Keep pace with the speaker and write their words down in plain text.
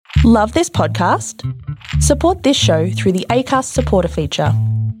Love this podcast? Support this show through the Acast supporter feature.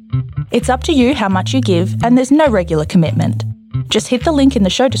 It's up to you how much you give, and there's no regular commitment. Just hit the link in the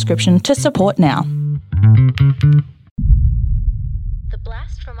show description to support now. The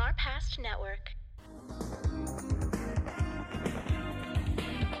Blast from Our Past Network.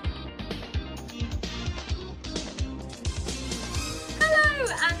 Hello,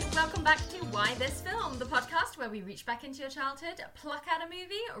 and welcome back to Why This Film, the podcast where we reach back into your childhood, pluck out a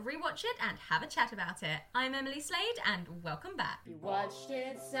movie, rewatch it, and have a chat about it. I'm Emily Slade, and welcome back. You watched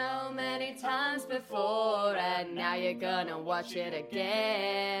it so many times before, and now you're gonna watch it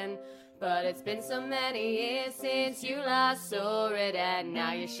again. But it's been so many years since you last saw it, and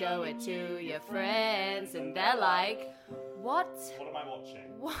now you show it to your friends, and they're like, What? What am I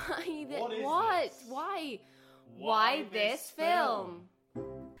watching? Why? What is this? Why? Why this film?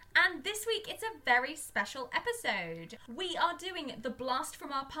 And this week, it's a very special episode. We are doing the Blast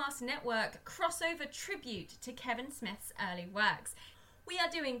from Our Past Network crossover tribute to Kevin Smith's early works. We are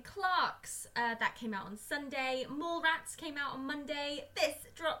doing Clerks, that came out on Sunday. Mallrats came out on Monday. This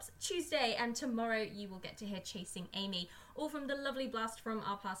drops Tuesday. And tomorrow you will get to hear Chasing Amy, all from the lovely Blast from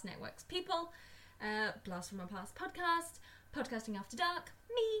Our Past Network's people. Blast from Our Past podcast, Podcasting After Dark,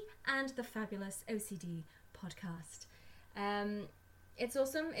 me, and the fabulous OCD podcast. It's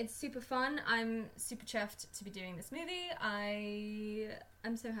awesome. It's super fun. I'm super chuffed to be doing this movie.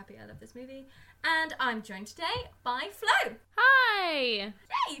 I'm so happy I love this movie. And I'm joined today by Flo. Hi!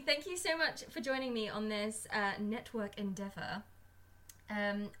 Hey, thank you so much for joining me on this network endeavour.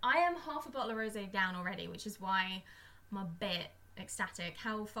 I am half a bottle of rosé down already, which is why I'm a bit ecstatic.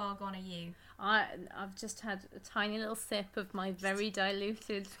 How far gone are you? I've just had a tiny little sip of my very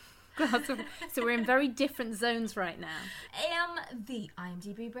diluted glass of... So we're in very different zones right now. The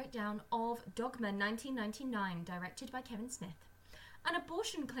IMDb breakdown of Dogma 1999, directed by Kevin Smith. An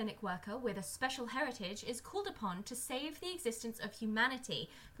abortion clinic worker with a special heritage is called upon to save the existence of humanity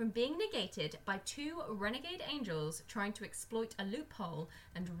from being negated by two renegade angels trying to exploit a loophole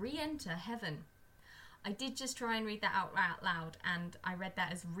and re-enter heaven. I did just try and read that out loud, and I read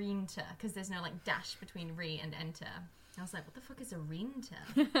that as re-enter, because there's no dash between re and enter. I was like, what the fuck is a re-enter?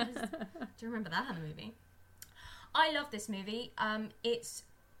 Do you remember that in the movie? I love this movie.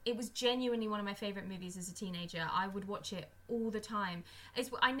 It was genuinely one of my favourite movies as a teenager. I would watch it all the time.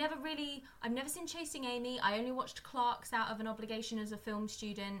 I've never seen Chasing Amy. I only watched Clerks out of an obligation as a film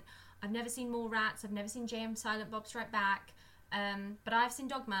student. I've never seen Mallrats. I've never seen J.M. Silent Bob Strike Back. But I've seen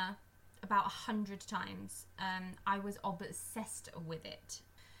Dogma about 100 times. I was obsessed with it.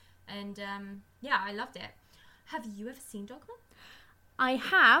 And I loved it. Have you ever seen Dogma? I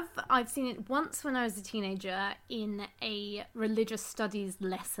have. I've seen it once when I was a teenager in a religious studies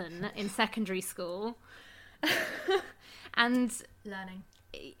lesson in secondary school. And... Learning.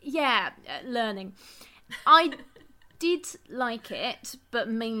 Yeah, learning. I did like it, but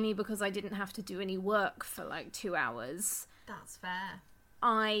mainly because I didn't have to do any work for 2 hours. That's fair.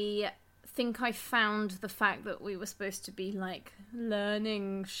 I think I found the fact that we were supposed to be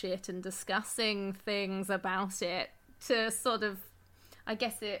learning shit and discussing things about it to sort of, I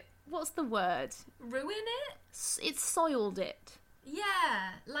guess what's the word? Ruin it? It soiled it.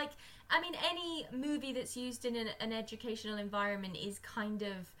 Yeah, any movie that's used in an educational environment is kind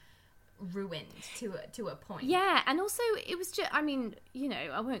of ruined to a point. Yeah, and also it was just, I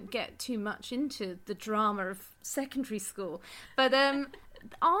won't get too much into the drama of secondary school, but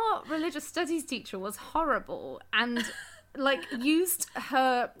our religious studies teacher was horrible and used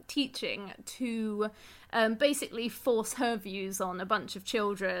her teaching to basically force her views on a bunch of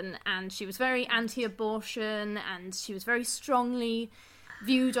children, and she was very anti-abortion and she was very strongly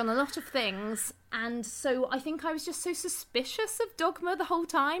viewed on a lot of things, and so I think I was just so suspicious of Dogma the whole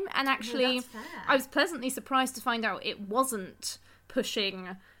time, and actually I was pleasantly surprised to find out it wasn't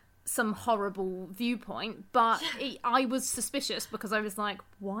pushing some horrible viewpoint, but I was suspicious because I was like,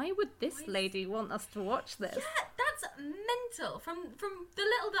 why would this lady want us to watch this? Yeah, that's mental. From the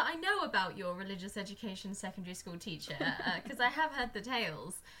little that I know about your religious education secondary school teacher, because I have heard the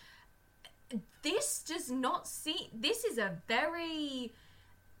tales, this does not seem... This is a very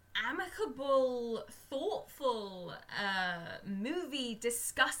amicable, thoughtful movie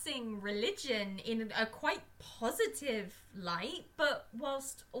discussing religion in a quite positive light, but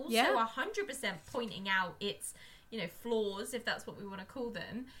whilst also 100% pointing out its, flaws, if that's what we want to call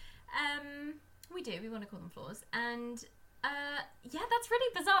them. We want to call them flaws. And that's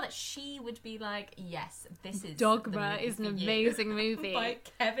really bizarre that she would be like, yes, this is Dogma is an amazing movie. By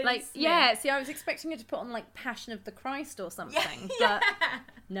Kevin Smith. Yeah, see, I was expecting her to put on Passion of the Christ or something, but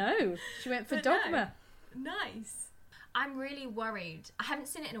no, she went for Dogma. No. Nice. I'm really worried. I haven't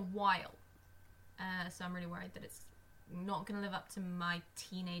seen it in a while, so I'm really worried that it's not going to live up to my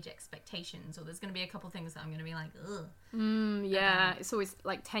teenage expectations, or there's going to be a couple things that I'm going to be like, ugh. Yeah, it's always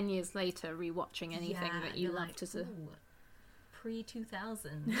like 10 years later rewatching anything that you loved as a...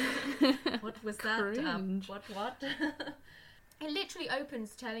 pre-2000. What was that? Cringe. What? It literally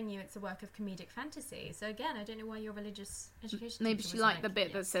opens telling you it's a work of comedic fantasy. So again, I don't know why your religious education Maybe teacher she was liked the like, bit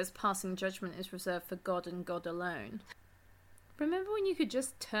yeah. that says passing judgment is reserved for God and God alone. Remember when you could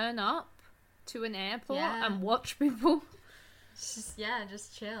just turn up to an airport Yeah. and watch people?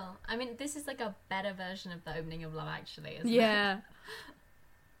 Just chill. I mean, this is like a better version of the opening of Love Actually, isn't it? Yeah.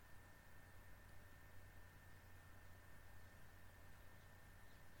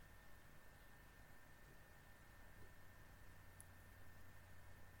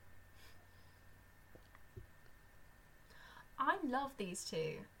 I love these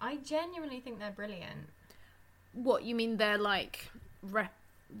two. I genuinely think they're brilliant. What, you mean they're like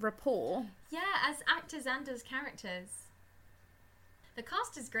rapport? Yeah, as actors and as characters. The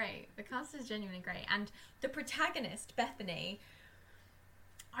cast is great. The cast is genuinely great. And the protagonist, Bethany,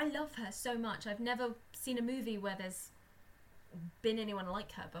 I love her so much. I've never seen a movie where there's been anyone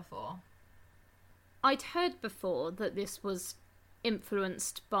like her before. I'd heard before that this was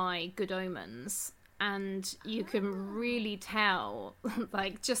influenced by Good Omens, and you can really tell,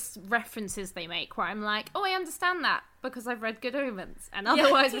 like, just references they make where I'm like, oh, I understand that because I've read Good Omens, and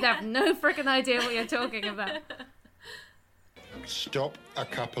otherwise we'd have no freaking idea what you're talking about. Stop a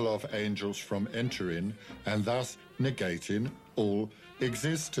couple of angels from entering and thus negating all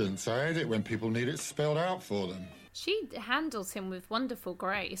existence. I hate it when people need it spelled out for them. She handles him with wonderful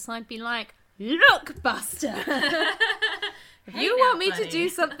grace. I'd be like, look, Buster! If you want me to do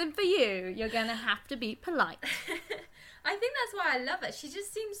something for you, you're going to have to be polite. I think that's why I love it. She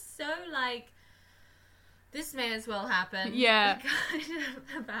just seems so like, this may as well happen. Yeah. Kind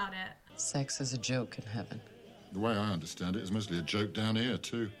of about it. Sex is a joke in heaven. The way I understand it is mostly a joke down here,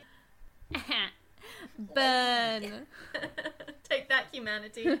 too. Burn. Take that,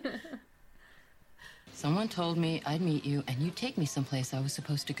 humanity. Someone told me I'd meet you and you'd take me someplace I was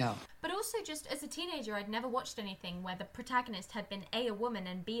supposed to go. But also, just as a teenager, I'd never watched anything where the protagonist had been A, a woman,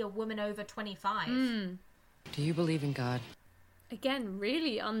 and B, a woman over 25. Do you believe in God? Again,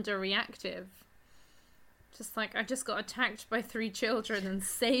 really underreactive. Just like, I just got attacked by 3 children and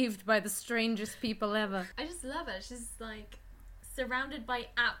saved by the strangest people ever. I just love her. She's like surrounded by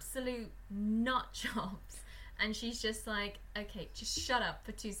absolute nut jobs. And she's just like, okay, just shut up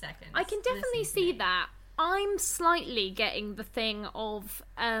for 2 seconds. I can definitely Listen to see me. that. I'm slightly getting the thing of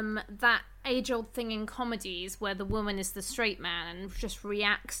that age-old thing in comedies where the woman is the straight man and just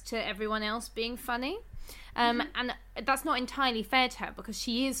reacts to everyone else being funny. And that's not entirely fair to her because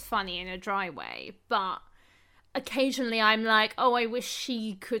she is funny in a dry way, but occasionally I'm like, oh, I wish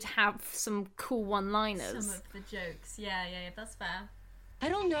she could have some cool one-liners. Some of the jokes. Yeah, that's fair. I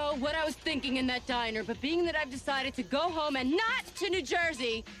don't know what I was thinking in that diner, but being that I've decided to go home and not to New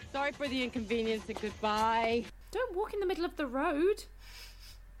Jersey, sorry for the inconvenience and goodbye. Don't walk in the middle of the road.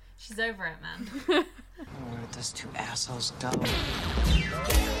 She's over it, man. Where did those 2 assholes go?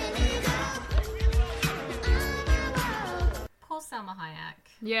 Poor Salma Hayek.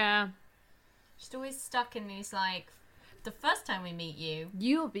 Yeah. She's always stuck in these, like, the first time we meet you.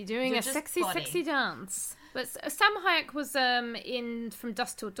 You'll be doing You're a just sexy, body. sexy dance. But Sam Hayek was in From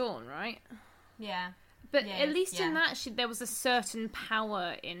Dusk Till Dawn, right? Yeah. But Yeah, at least in yeah. that, there was a certain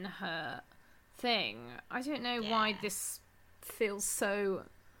power in her thing. I don't know why this feels so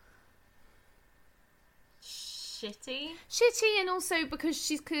Shitty. shitty, and also because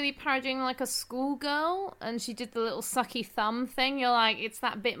she's clearly parodying like a schoolgirl, and she did the little sucky thumb thing. You're like, it's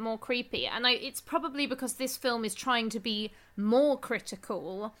that bit more creepy, and it's probably because this film is trying to be more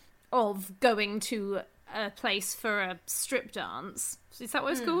critical of going to a place for a strip dance. Is that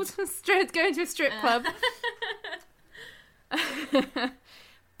what it's called? Going to a strip club.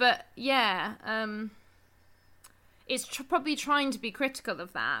 But yeah, it's probably trying to be critical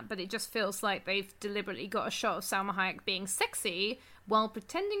of that, but it just feels like they've deliberately got a shot of Salma Hayek being sexy while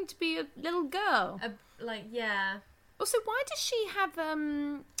pretending to be a little girl. Yeah. Also, why does she have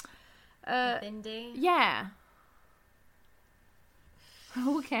Bindi. yeah.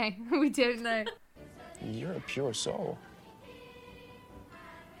 Okay, we don't know. You're a pure soul.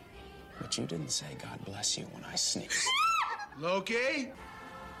 But you didn't say God bless you when I sneezed. Loki?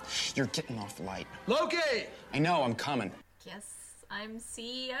 You're getting off light. Loki! I know, I'm coming. Guess I'm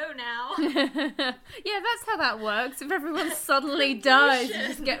CEO now. Yeah, that's how that works. If everyone suddenly dies, you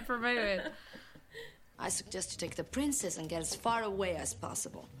just get promoted. I suggest you take the princess and get as far away as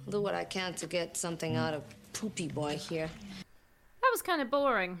possible. Do what I can to get something out of poopy boy here. That was kind of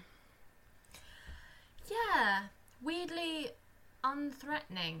boring. Yeah, weirdly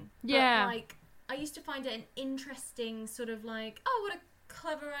unthreatening. Yeah. But, like, I used to find it an interesting sort of like, oh, what a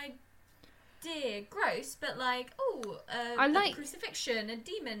clever idea. Gross, but like, oh, a crucifixion, a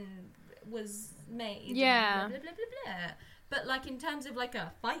demon was made. Yeah. And blah, blah, blah, blah, blah. But like in terms of like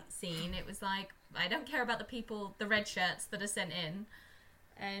a fight scene, it was like, I don't care about the people, the red shirts that are sent in.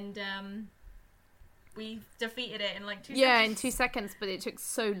 And we defeated it in like 2 seconds. Yeah, in 2 seconds, but it took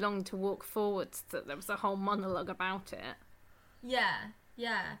so long to walk forwards that there was a whole monologue about it. Yeah.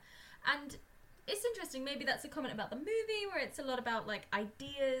 And it's interesting, maybe that's a comment about the movie, where it's a lot about like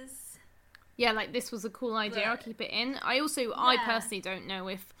ideas. Yeah, like this was a cool idea, I'll keep it in. I personally don't know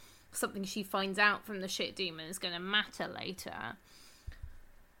if something she finds out from the shit demon is going to matter later.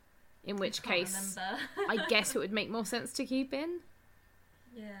 In which case, I guess it would make more sense to keep in.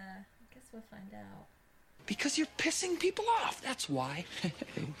 Yeah, I guess we'll find out. Because you're pissing people off, that's why.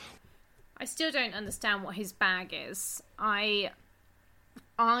 I still don't understand what his bag is. I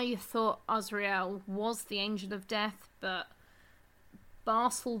thought Azrael was the Angel of Death, but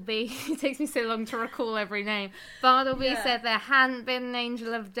Bartleby, it takes me so long to recall every name. Bartleby said there hadn't been an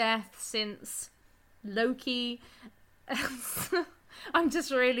Angel of Death since Loki. I'm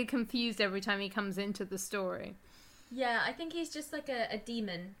just really confused every time he comes into the story. Yeah, I think he's just like a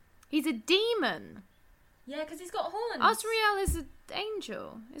demon. He's a demon? Yeah, because he's got horns. Azrael is an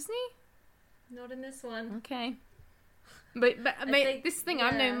angel, isn't he? Not in this one. Okay. But this thing,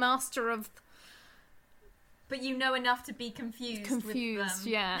 I'm no master of... But you know enough to be confused with them.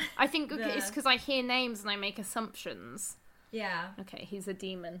 Yeah. I think it's because I hear names and I make assumptions. Yeah. Okay, he's a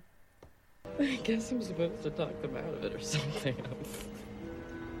demon. I guess I'm supposed to talk them out of it or something.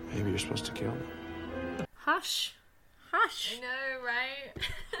 Maybe you're supposed to kill them. Hush. I know, right?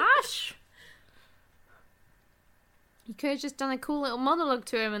 Hush. You could have just done a cool little monologue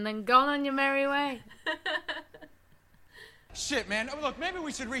to him and then gone on your merry way. Shit, man. Look, maybe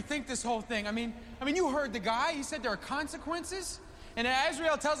we should rethink this whole thing. I mean, you heard the guy. He said there are consequences. And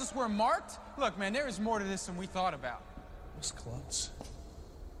Azrael tells us we're marked. Look, man, there is more to this than we thought about. I was close.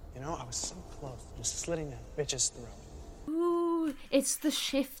 You know, I was so close. Just slitting that bitch's throat. Ooh, it's the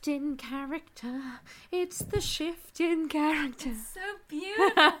shift in character. It's the shift in character. It's so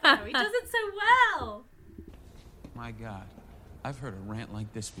beautiful. He does it so well. My God, I've heard a rant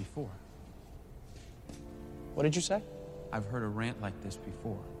like this before. What did you say? I've heard a rant like this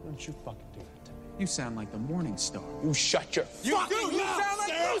before. Why don't you fucking do that to me? You sound like the Morning Star. You shut your You fucking do! You mouth, sound like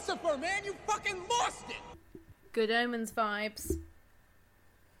Sarah! Lucifer, man! You fucking lost it! Good Omens vibes.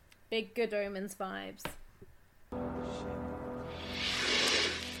 Big Good Omens vibes. I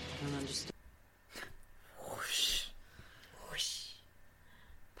don't understand. Whoosh. Whoosh.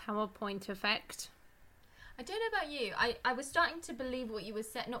 PowerPoint effect. I don't know about you. I was starting to believe what you were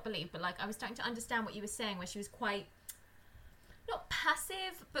saying. Not believe, but like I was starting to understand what you were saying, where she was quite... not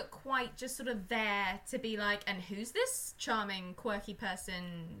passive, but quite just sort of there to be like, and who's this charming, quirky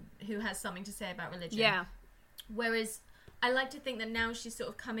person who has something to say about religion? Yeah. Whereas I like to think that now she's sort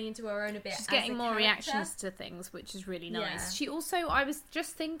of coming into her own a bit. She's getting more reactions to things, which is really nice. Yeah. She also, I was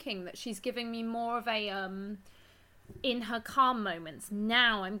just thinking that she's giving me more of a, in her calm moments,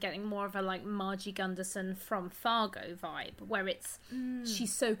 now I'm getting more of a like Margie Gunderson from Fargo vibe, where it's,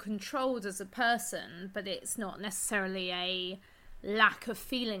 she's so controlled as a person, but it's not necessarily a lack of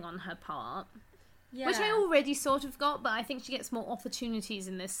feeling on her part. Yeah. Which I already sort of got, but I think she gets more opportunities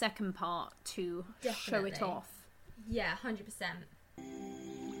in this second part to show it off. Yeah, 100%.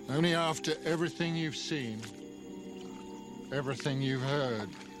 Only after everything you've seen, everything you've heard,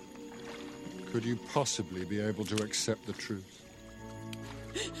 could you possibly be able to accept the truth?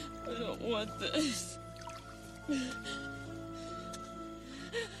 I don't want this.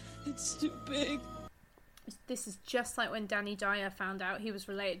 It's too big. This is just like when Danny Dyer found out he was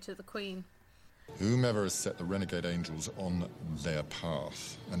related to the Queen. Whomever has set the renegade angels on their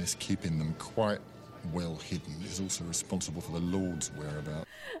path and is keeping them quite well hidden is also responsible for the Lord's whereabouts.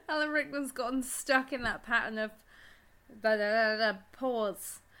 Alan Rickman's gotten stuck in that pattern of da-da-da-da,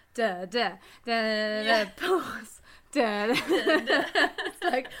 pause, da-da, da-da-da, pause, da-da. It's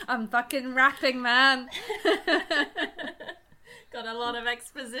like, I'm fucking rapping, man. Got a lot of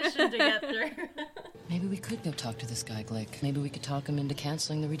exposition to get through. Maybe we could go talk to this guy, Glick. Maybe we could talk him into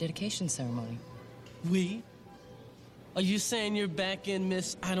canceling the rededication ceremony. We? Are you saying you're back in,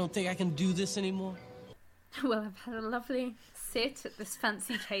 miss? I don't think I can do this anymore? Well, I've had a lovely sit at this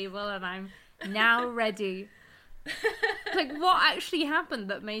fancy table and I'm now ready Like, what actually happened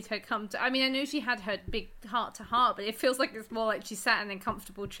that made her come to... I mean, I know she had her big heart-to-heart, but it feels like it's more like she sat in a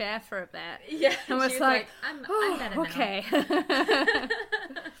comfortable chair for a bit. Yeah, and was she was like, I'm better now. okay.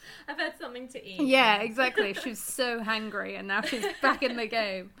 I've had something to eat. Yeah, exactly. She was so hangry, and now she's back in the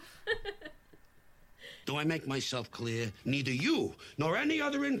game. Do I make myself clear? Neither you nor any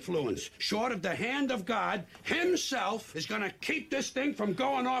other influence, short of the hand of God himself, is going to keep this thing from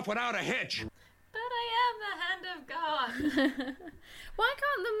going off without a hitch. But I am the hand of God. Why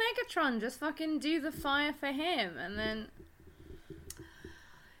can't the Megatron just fucking do the fire for him and then...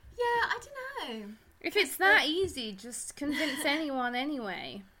 Yeah, I don't know. If it's that easy, just convince anyone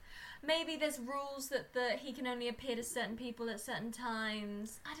anyway. Maybe there's rules that he can only appear to certain people at certain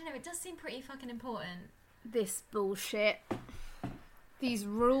times. I don't know, it does seem pretty fucking important. This bullshit. These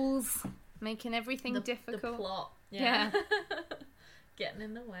rules making everything difficult. The plot. Yeah. Getting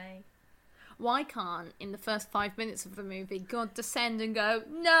in the way. Why can't, in the first 5 minutes of the movie, God descend and go,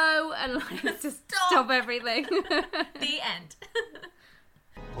 no, and like just stop everything? The end.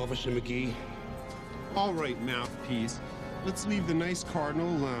 Officer McGee. All right, mouthpiece. Let's leave the nice cardinal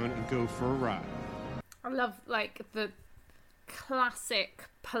alone and go for a ride. I love, like, the classic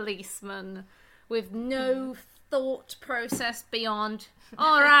policeman with no thought process beyond,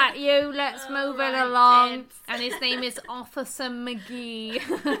 all right, you, let's move it along. Kids. And his name is Officer McGee.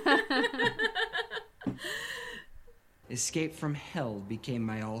 Escape from hell became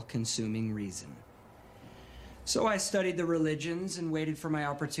my all-consuming reason. So I studied the religions and waited for my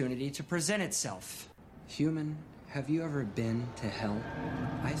opportunity to present itself. Human, have you ever been to hell?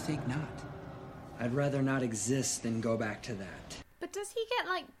 I think not. I'd rather not exist than go back to that. But does he get,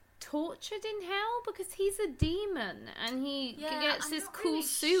 like, tortured in hell? Because he's a demon, and he gets this cool really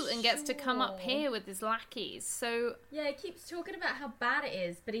suit and gets to come up here with his lackeys, so... Yeah, he keeps talking about how bad it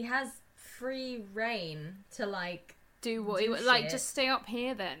is, but he has free reign to, like... Do what he would, like, just stay up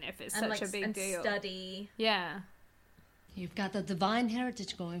here then, if it's and, such a big deal. Study. Yeah. You've got the divine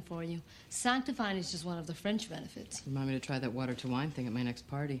heritage going for you. Sanctifying is just one of the French benefits. Remind me to try that water to wine thing at my next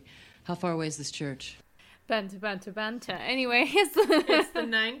party. How far away is this church? Banter, banter, banter. Anyway, it's the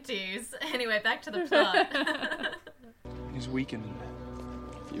 90s. Anyway, back to the plot. He's weakened.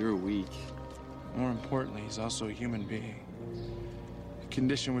 You're weak. More importantly, he's also a human being. A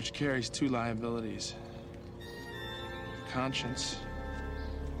condition which carries two liabilities. Conscience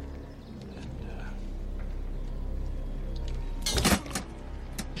and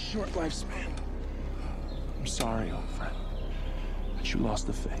short lifespan. I'm sorry, old friend, but you lost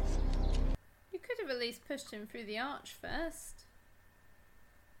the faith. You could have at least pushed him through the arch first.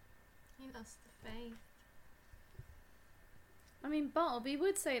 He lost the faith. I mean, Bartleby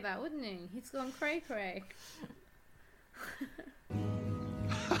would say that, wouldn't he? He's gone cray-cray.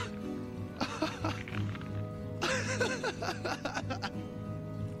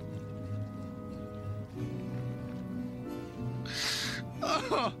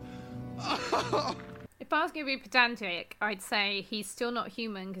 If I was going to be pedantic, I'd say he's still not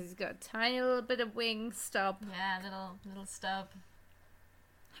human because he's got a tiny little bit of wing stub. Yeah, little stub.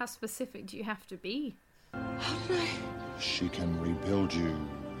 How specific do you have to be? She can rebuild you.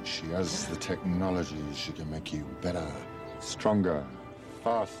 She has the technology. She can make you better, stronger,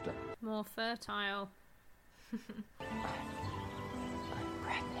 faster. More fertile.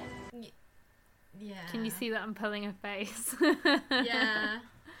 Yeah. Can you see that I'm pulling her face? Yeah.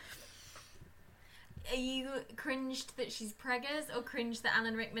 Are you cringed that she's preggers, or cringed that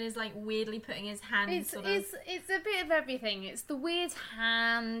Alan Rickman is like weirdly putting his hand? It's a bit of everything. It's the weird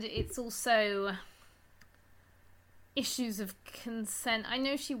hand. It's also issues of consent. I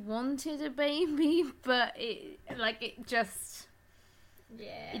know she wanted a baby, but it just.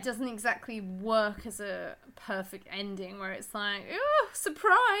 Yeah. It doesn't exactly work as a perfect ending where it's like, oh,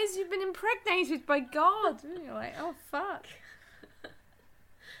 surprise, you've been impregnated by God. And you're like, oh, fuck.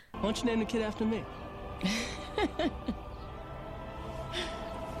 Why don't you name the kid after me?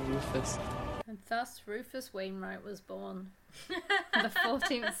 Rufus. And thus Rufus Wainwright was born. The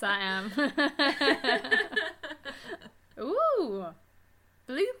 14th Siam. Ooh!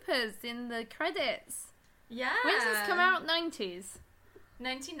 Bloopers in the credits. Yeah. When does this come out? 90s?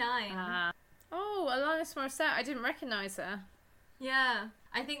 99. Oh, Alanis Morissette. I didn't recognise her. Yeah.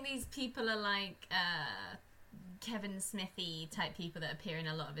 I think these people are like Kevin Smithy type people that appear in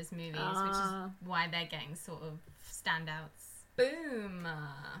a lot of his movies, which is why they're getting sort of standouts. Boom.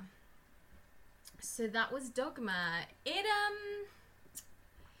 So that was Dogma. It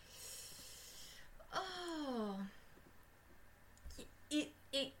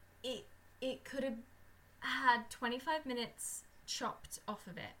could have had 25 minutes chopped off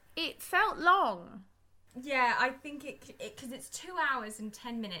of it. It felt long. Yeah, I think it because it's 2 hours and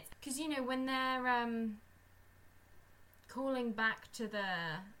 10 minutes. Because, you know, when they're calling back to the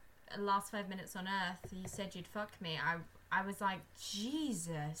last 5 minutes on Earth, you said you'd fuck me. I was like,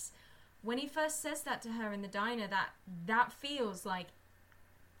 Jesus. When he first says that to her in the diner, that feels like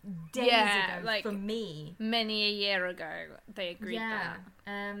days ago like for me. Many a year ago, they agreed that.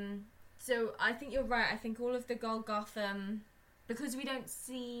 So I think you're right. I think all of the Golgotham, because we don't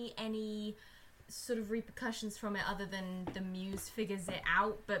see any sort of repercussions from it other than the Muse figures it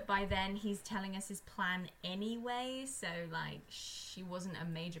out, but by then he's telling us his plan anyway, so like she wasn't a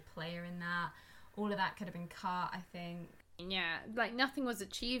major player in that. All of that could have been cut, I think. Yeah, like nothing was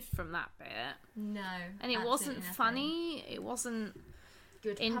achieved from that bit. No. And it wasn't funny, it wasn't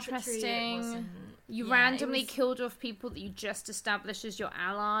good interesting. Puppetry, it wasn't... You randomly killed off people that you just established as your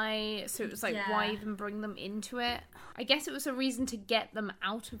ally, so it was like, why even bring them into it? I guess it was a reason to get them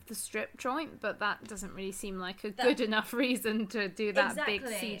out of the strip joint, but that doesn't really seem like a good enough reason to do that big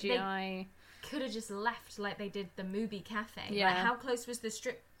CGI. They could have just left like they did the Movie Cafe. Yeah. Like, how close was the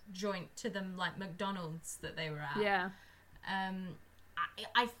strip joint to them, like McDonald's that they were at? Yeah.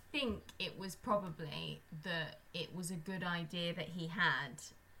 I think it was probably that it was a good idea that he had,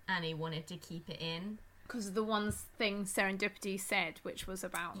 and he wanted to keep it in. Because of the one thing Serendipity said, which was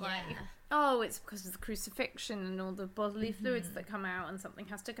about like, oh, it's because of the crucifixion and all the bodily fluids that come out, and something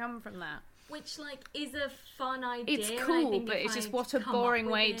has to come from that. Which, like, is a fun idea. It's cool, but it's just what a boring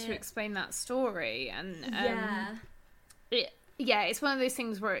way to explain that story. And it's one of those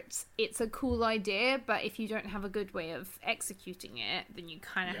things where it's a cool idea, but if you don't have a good way of executing it, then you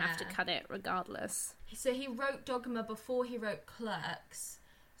kind of have to cut it regardless. So he wrote Dogma before he wrote Clerks,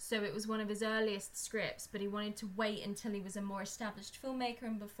 so it was one of his earliest scripts, but he wanted to wait until he was a more established filmmaker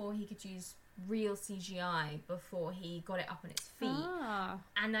and before he could use real CGI before he got it up on its feet.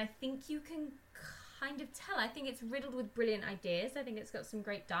 And I think you can kind of tell. I think it's riddled with brilliant ideas. I think it's got some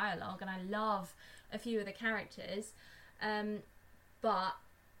great dialogue, and I love a few of the characters. But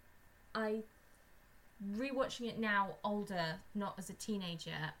rewatching it now, older, not as a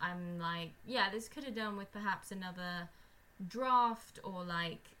teenager, I'm like, yeah, this could have done with perhaps another draft, or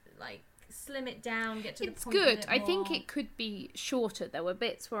like slim it down, get to the point. It's good. I think it could be shorter. There were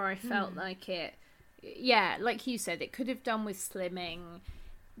bits where I felt like it, like you said, it could have done with slimming.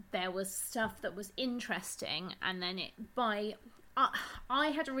 There was stuff that was interesting, and then I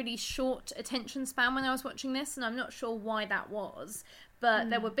had a really short attention span when I was watching this, and I'm not sure why that was, but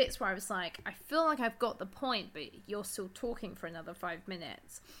there were bits where I was like, I feel like I've got the point, but you're still talking for another 5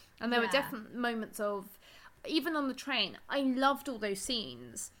 minutes. And there were definite moments of, even on the train, I loved all those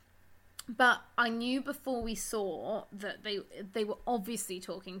scenes, but I knew before we saw that they were obviously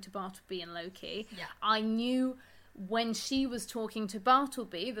talking to Bartleby and Loki. Yeah. I knew when she was talking to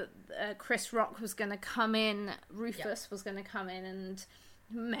Bartleby that Chris Rock was going to come in, Rufus was going to come in and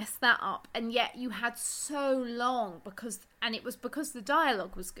mess that up, and yet you had so long and it was because the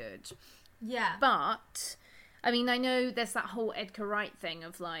dialogue was good. Yeah. But I mean, I know there's that whole Edgar Wright thing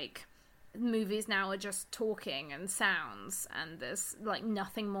of like, movies now are just talking and sounds, and there's like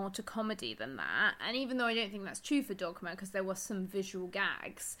nothing more to comedy than that. And even though I don't think that's true for Dogma, because there were some visual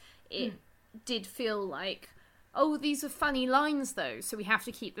gags, it did feel like, oh, these are funny lines though, so we have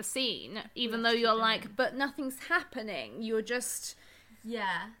to keep the scene, even though you're like, but nothing's happening. You're just...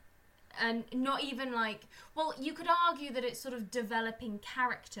 Yeah. And not even like... Well, you could argue that it's sort of developing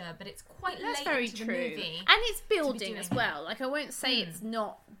character, but it's quite That's late very into true. the movie. And it's building as well. Like, I won't say it's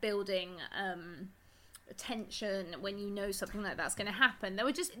not building tension when you know something like that's going to happen. There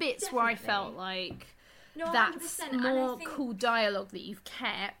were just bits where I felt like... No, that's 100%, more cool dialogue that you've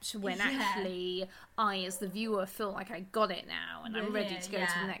kept when actually I, as the viewer, feel like I got it now and I'm ready to go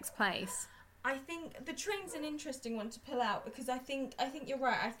to the next place. I think the train's an interesting one to pull out, because I think you're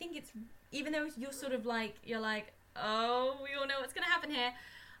right. I think it's, even though you're sort of like, oh, we all know what's going to happen here,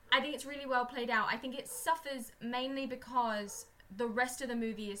 I think it's really well played out. I think it suffers mainly because the rest of the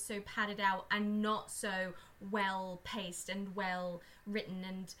movie is so padded out and not so well paced and well written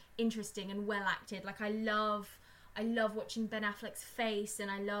and interesting and well acted. Like, I love watching Ben Affleck's face,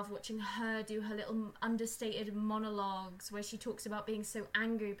 and I love watching her do her little understated monologues where she talks about being so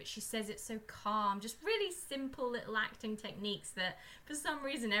angry but she says it so calm. Just really simple little acting techniques that for some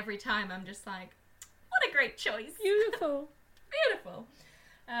reason every time I'm just like, what a great choice. Beautiful. Beautiful.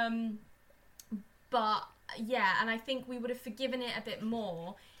 But yeah, and I think we would have forgiven it a bit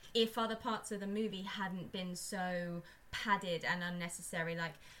more if other parts of the movie hadn't been so padded and unnecessary.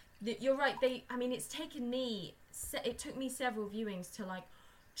 Like, you're right, it took me several viewings to like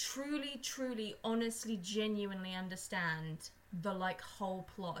truly, honestly, genuinely understand the like whole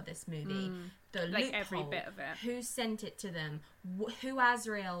plot of this movie, the like loophole, every bit of it, who sent it to them, who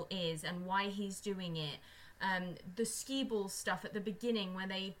Azrael is and why he's doing it, the skee ball stuff at the beginning when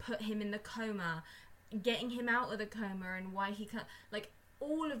they put him in the coma, getting him out of the coma, and why he can't, like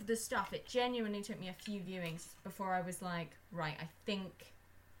all of the stuff. It genuinely took me a few viewings before I was like, right, I think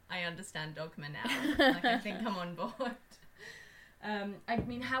I understand Dogma now. Like I think I'm on board. I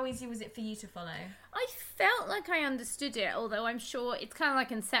mean, how easy was it for you to follow? I felt like I understood it, although I'm sure it's kind of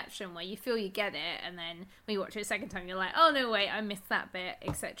like Inception, where you feel you get it, and then when you watch it a second time, you're like, oh no, wait, I missed that bit,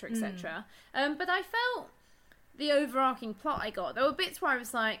 etc., etc. But I felt the overarching plot I got. There were bits where I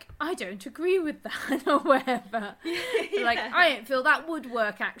was like, I don't agree with that, or whatever. Yeah. Like, I don't feel that would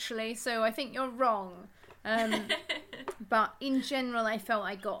work, actually, so I think you're wrong. But in general, I felt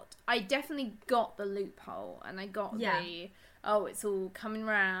I definitely got the loophole, and I got it's all coming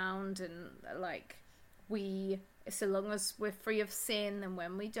round, and like so long as we're free of sin, and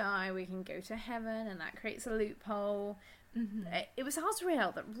when we die we can go to heaven, and that creates a loophole. It was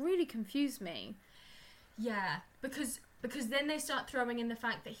Azrael that really confused me. Yeah, because then they start throwing in the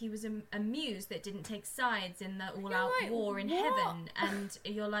fact that he was a muse that didn't take sides in the all-out war in heaven, and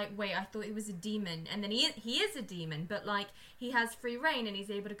you're like, wait, I thought he was a demon, and then he is a demon, but like he has free reign, and he's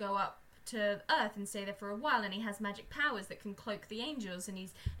able to go up to Earth and stay there for a while, and he has magic powers that can cloak the angels, and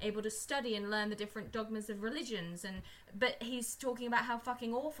he's able to study and learn the different dogmas of religions, but he's talking about how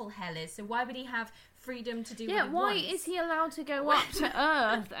fucking awful hell is, so why would he have freedom to do what he why wants? is he allowed to go up to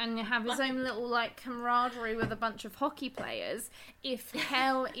Earth and have his own little like camaraderie with a bunch of hockey players if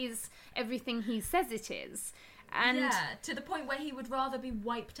hell is everything he says it is? And to the point where he would rather be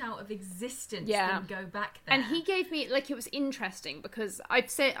wiped out of existence than go back there. And he gave me, like, it was interesting because I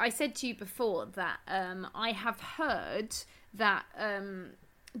said to you before that I have heard that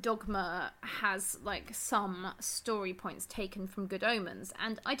Dogma has like some story points taken from Good Omens,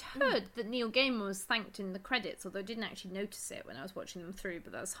 and I'd heard that Neil Gaiman was thanked in the credits, although I didn't actually notice it when I was watching them through,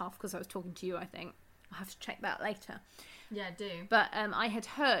 but that's half because I was talking to you, I think. I'll have to check that later. Yeah, do. But I had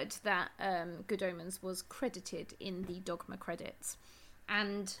heard that Good Omens was credited in the Dogma credits.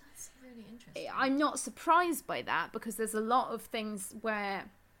 And that's really interesting. I'm not surprised by that, because there's a lot of things where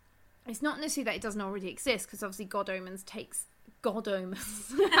it's not necessarily that it doesn't already exist, because obviously God Omens takes... Same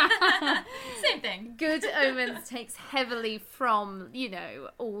thing. Good Omens takes heavily from,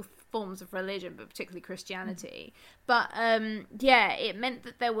 all forms of religion, but particularly Christianity. But, it meant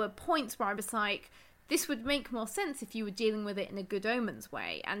that there were points where I was like... This would make more sense if you were dealing with it in a Good Omens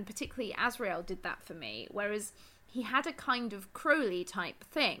way, and particularly Azrael did that for me, whereas he had a kind of Crowley type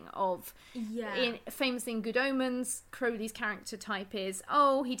thing of, famously in Good Omens, Crowley's character type is,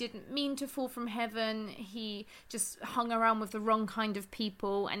 he didn't mean to fall from heaven, he just hung around with the wrong kind of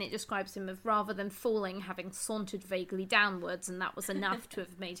people, and it describes him as, rather than falling, having sauntered vaguely downwards, and that was enough to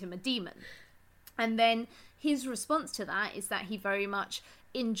have made him a demon. And then his response to that is that he very much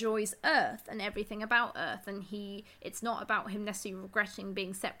enjoys Earth and everything about Earth, and it's not about him necessarily regretting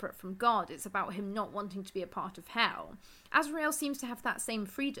being separate from God, it's about him not wanting to be a part of hell. Azrael seems to have that same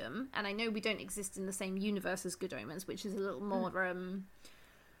freedom, and I know we don't exist in the same universe as Good Omens, which is a little more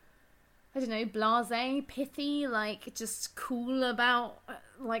I don't know, blasé, pithy, like just cool about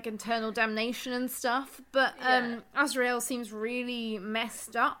like eternal damnation and stuff. But Azrael seems really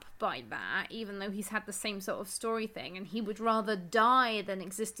messed up by that, even though he's had the same sort of story thing, and he would rather die than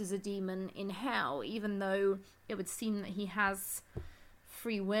exist as a demon in hell, even though it would seem that he has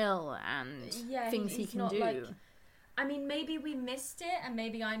free will and things he can do. Like, I mean, maybe we missed it, and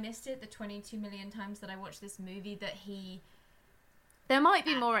maybe I missed it the 22 million times that I watched this movie, that he... There might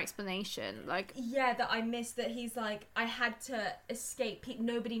be more explanation, like... Yeah, that I missed, that he's like, I had to escape,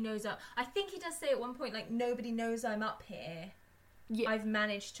 nobody knows I think he does say at one point, like, nobody knows I'm up here. Yeah. I've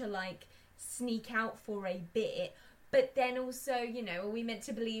managed to, like, sneak out for a bit. But then also, are we meant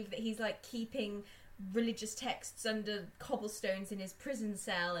to believe that he's, like, keeping religious texts under cobblestones in his prison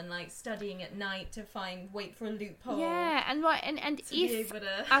cell and, like, studying at night to wait for a loophole? Yeah, and right, and if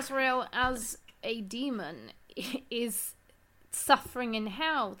Azrael as a demon is... suffering in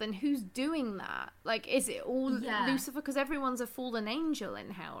hell, then who's doing that? Like, is it all Lucifer? Because everyone's a fallen angel in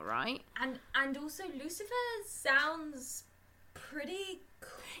hell, right? And also Lucifer sounds pretty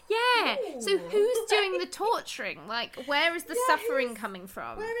cool. Yeah, so who's doing the torturing? Like, where is the suffering coming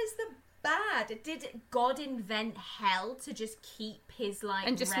from? Where is the bad? Did God invent hell to just keep his, like,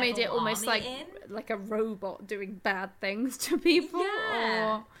 and just made it almost like a robot doing bad things to people?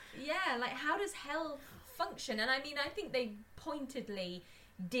 Yeah, like, how does hell function? And I mean, I think they pointedly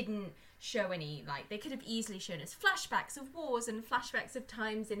didn't show any, like, they could have easily shown us flashbacks of wars and flashbacks of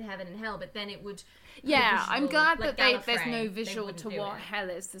times in heaven and hell, but then it would... Yeah, I'm glad like that there's Gallifrey, no they visual wouldn't to do what it. hell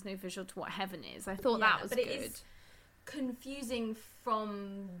is. There's no visual to what heaven is. I thought that was but good. it is confusing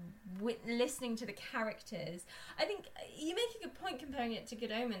from listening to the characters. I think you make a good point comparing it to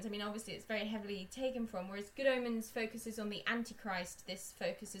Good Omens. I mean, obviously it's very heavily taken from, whereas Good Omens focuses on the Antichrist, this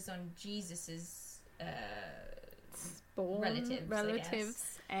focuses on Jesus's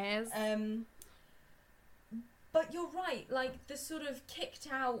relatives, heirs. But you're right, like the sort of kicked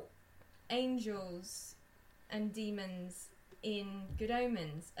out angels and demons in Good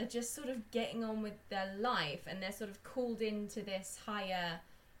Omens are just sort of getting on with their life, and they're sort of called into this higher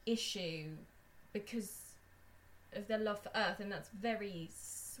issue because of their love for Earth, and that's very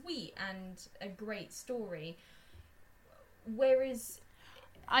sweet and a great story. Whereas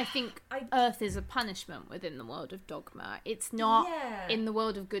I think Earth is a punishment within the world of Dogma. It's not in the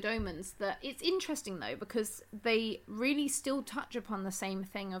world of Good Omens. That it's interesting though, because they really still touch upon the same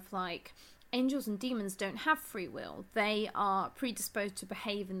thing of like angels and demons don't have free will. They are predisposed to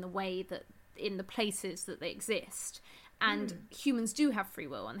behave in the way that in the places that they exist. And humans do have free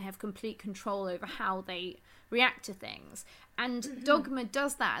will and they have complete control over how they react to things. And Dogma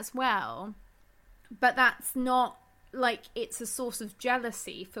does that as well. But that's not like it's a source of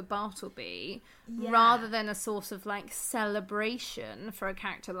jealousy for Bartleby rather than a source of like celebration for a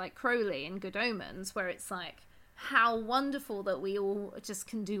character like Crowley in Good Omens, where it's like, how wonderful that we all just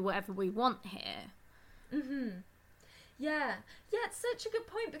can do whatever we want here. Yeah, it's such a good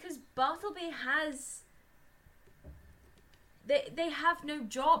point, because Bartleby has... They have no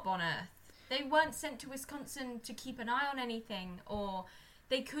job on Earth. They weren't sent to Wisconsin to keep an eye on anything, or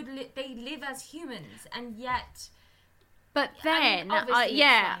they could they live as humans, and yet... But then,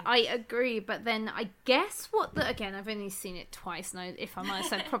 I agree, but then I guess again, I've only seen it twice, and if I'm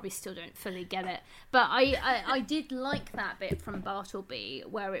honest, I probably still don't fully get it. But I did like that bit from Bartleby,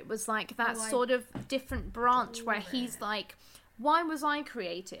 where it was like that sort of different branch where he's like, why was I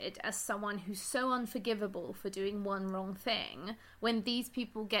created as someone who's so unforgivable for doing one wrong thing, when these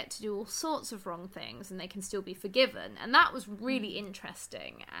people get to do all sorts of wrong things and they can still be forgiven? And that was really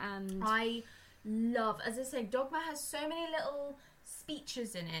interesting. And I love, as I say, Dogma has so many little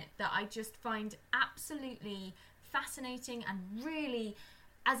speeches in it that I just find absolutely fascinating and really,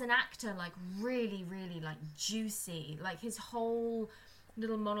 as an actor, like really, really like juicy. Like his whole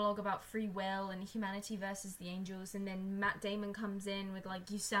little monologue about free will and humanity versus the angels, and then Matt Damon comes in with like,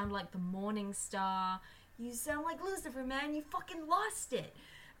 you sound like the Morning Star, you sound like Lucifer, man, you fucking lost it.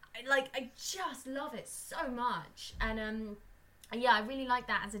 I just love it so much. And yeah, I really like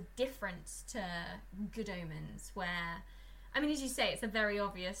that as a difference to Good Omens, where, I mean, as you say, it's a very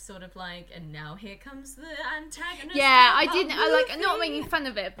obvious sort of like, and now here comes the antagonist. Yeah, I'm not making fun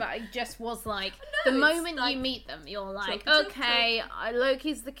of it, but I just was like, the moment you meet them, you're like, okay,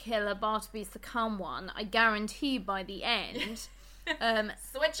 Loki's the killer, Bartleby's the calm one. I guarantee by the end...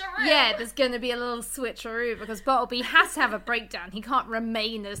 switcheroo. Yeah, there's going to be a little switcheroo, because Bartleby has to have a breakdown. He can't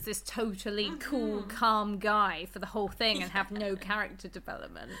remain as this totally cool, calm guy for the whole thing and have no character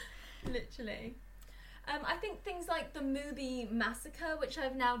development. Literally. I think things like the movie Massacre, which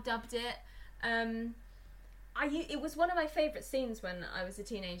I've now dubbed it, it was one of my favourite scenes when I was a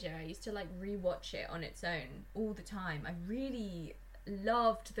teenager. I used to like rewatch it on its own all the time. I really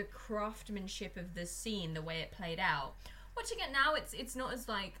loved the craftsmanship of the scene, the way it played out. Watching it now, it's not as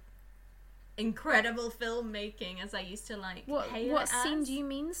like incredible filmmaking as I used to like. What scene do you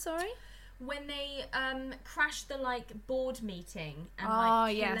mean? Sorry, when they crashed the like board meeting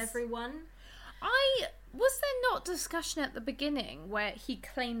and kill everyone. Was there not discussion at the beginning where he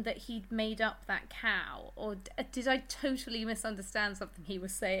claimed that he'd made up that cow, or did I totally misunderstand something he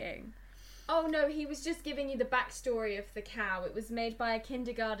was saying? Oh no, he was just giving you the backstory of the cow. It was made by a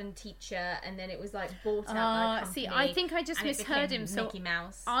kindergarten teacher, and then it was like bought out by a company. See, I think I just misheard him. So Mickey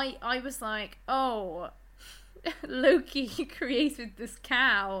Mouse. I was like, oh, Loki created this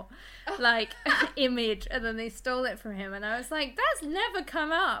cow like image, and then they stole it from him, and I was like, that's never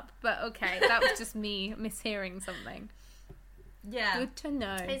come up. But okay, that was just me mishearing something. Yeah, good to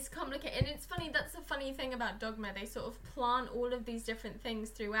know. It's complicated, and it's funny. That's the funny thing about Dogma. They sort of plant all of these different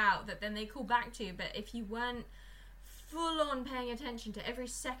things throughout that then they call back to. But if you weren't full on paying attention to every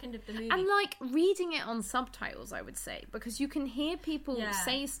second of the movie, and like reading it on subtitles, I would say, because you can hear people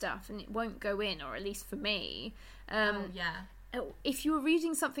say stuff and it won't go in, or at least for me. If you were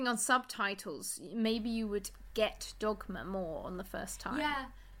reading something on subtitles, maybe you would get Dogma more on the first time. Yeah.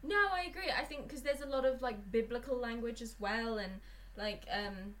 No, I agree. I think because there's a lot of like biblical language as well, and like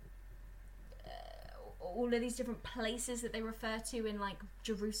all of these different places that they refer to in like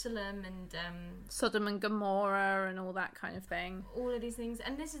Jerusalem and Sodom and Gomorrah and all that kind of thing. All of these things.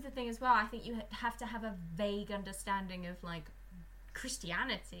 And this is the thing as well, I think you have to have a vague understanding of like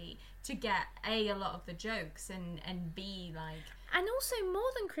Christianity to get a lot of the jokes and B, like, and also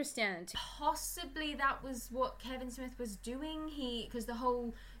more than Christianity, possibly that was what Kevin Smith was doing. Because the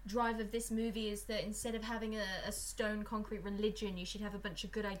whole drive of this movie is that instead of having a stone concrete religion, you should have a bunch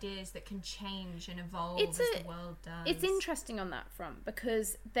of good ideas that can change and evolve as the world does. It's interesting on that front,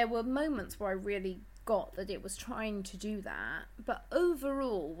 because there were moments where I really got that it was trying to do that, but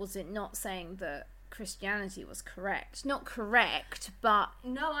overall, was it not saying that Christianity was correct? Not correct, but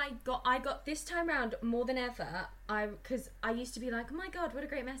no, I got this time around more than ever. Because I used to be like, oh my god, what a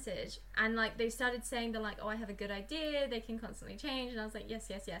great message, and like they started saying they're like, oh, I have a good idea, they can constantly change, and I was like, yes.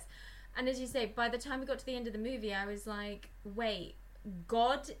 And as you say, by the time we got to the end of the movie, I was like, wait,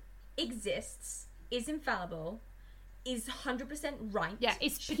 God exists, is infallible, is 100% right. Yeah,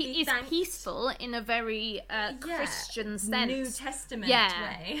 it's peaceful in a very Christian sense, New Testament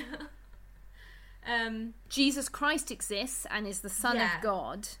way. Jesus Christ exists and is the Son of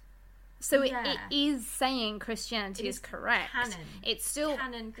God, so it is saying Christianity is correct. Canon. It's still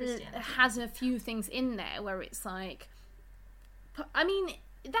canon Christianity. Has a few things in there where it's like, I mean,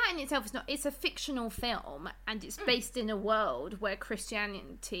 that in itself is not. It's a fictional film, and it's based in a world where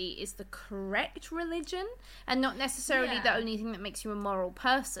Christianity is the correct religion, and not necessarily the only thing that makes you a moral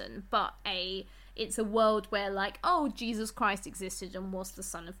person, but it's a world where like, oh, Jesus Christ existed and was the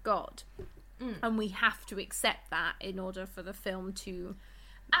Son of God. And we have to accept that in order for the film to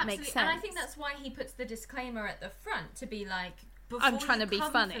make sense. And I think that's why he puts the disclaimer at the front, to be like, before I'm trying to be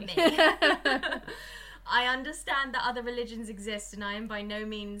funny. I understand that other religions exist, and I am by no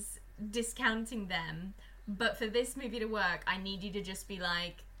means discounting them. But for this movie to work, I need you to just be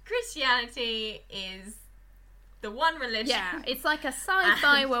like, Christianity is the one religion. Yeah, it's like a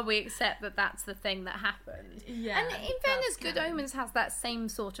sci-fi where we accept that that's the thing that happened. Yeah, and in fairness, Good Omens has that same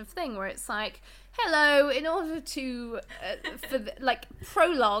sort of thing where it's like, hello, in order to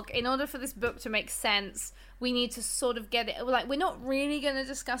prologue, in order for this book to make sense, we need to sort of get it, like, we're not really going to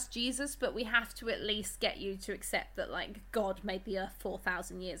discuss Jesus, but we have to at least get you to accept that, like, God made the earth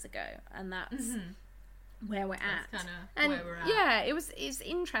 4,000 years ago, and that's where we're at. That's kind of where we're at. Yeah, it's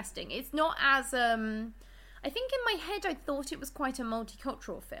interesting. It's not as I think in my head I thought it was quite a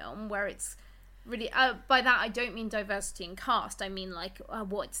multicultural film where it's really, by that I don't mean diversity in cast, I mean like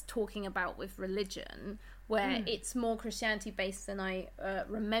what it's talking about with religion, where it's more Christianity based than I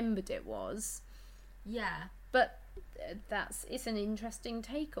remembered it was. Yeah. But it's an interesting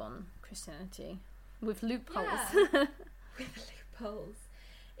take on Christianity with loopholes. Yeah. With loopholes.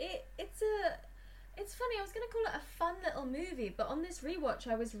 It's funny, I was going to call it a fun little movie, but on this rewatch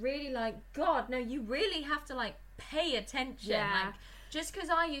I was really like, God, no, you really have to like pay attention. Yeah. Like, just because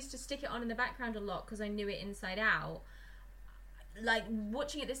I used to stick it on in the background a lot because I knew it inside out, like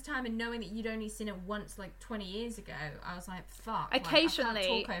watching it this time and knowing that you'd only seen it once like 20 years ago, I was like, fuck, occasionally, like, I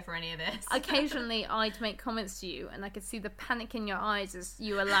can't talk over any of this. Occasionally I'd make comments to you and I could see the panic in your eyes as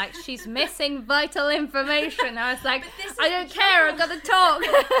you were like, she's missing vital information. I was like, I don't care, I've got to talk.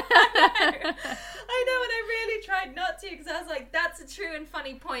 I know, and I really tried not to, because I was like, that's a true and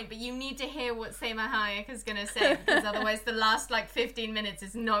funny point, but you need to hear what Salma Hayek is going to say, because otherwise the last like 15 minutes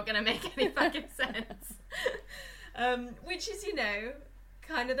is not going to make any fucking sense. Which is, you know,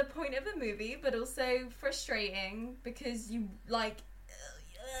 kind of the point of the movie, but also frustrating, because you, like,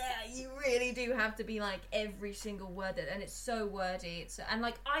 you really do have to be like every single word that, and it's so wordy. And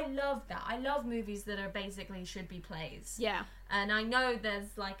like, I love that. I love movies that are basically should be plays. Yeah. And I know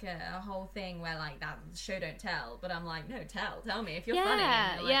there's like a whole thing where like that show don't tell, but I'm like, no, tell me if you're funny.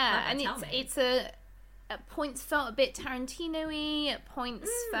 And like, and it's at points felt a bit Tarantino-y, at points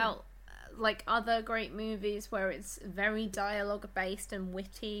felt like other great movies where it's very dialogue based and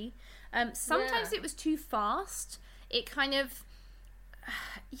witty. Sometimes it was too fast. It kind of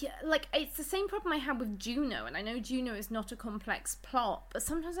like, it's the same problem I had with Juno, and I know Juno is not a complex plot, but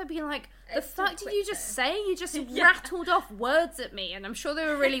sometimes I'd be like, the fuck did you just say? You just rattled off words at me, and I'm sure they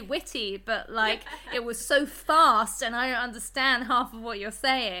were really witty, but like it was so fast and I don't understand half of what you're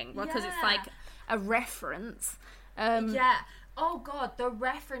saying because it's like a reference. Oh god, the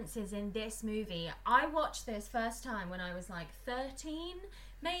references in this movie. I watched this first time when I was like 13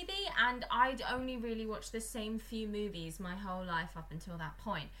 maybe, and I'd only really watched the same few movies my whole life up until that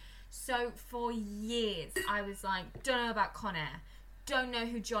point. So for years I was like, don't know about Con Air, don't know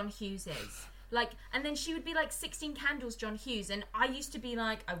who John Hughes is, Like, and then she would be like 16 Candles John Hughes, and I used to be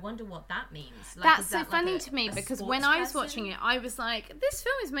like, I wonder what that means. Like, That's is so that funny like to me, because sports when I was person? watching it, I was like, this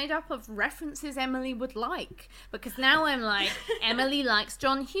film is made up of references Emily would like. Because now I'm like, Emily likes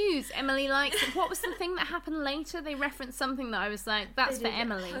John Hughes. Emily likes... What was the thing that happened later? They referenced something that I was like, that's They for did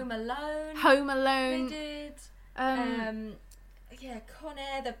Emily. Home Alone. Home Alone. They did. Yeah, Con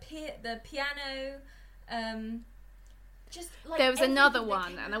Air, the piano. Just like There was another everything that one,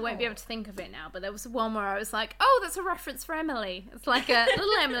 came and I won't be out. able to think of it now, but there was one where I was like, oh, that's a reference for Emily. It's like a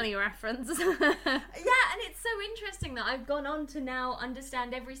little Emily reference. Yeah, and it's so interesting that I've gone on to now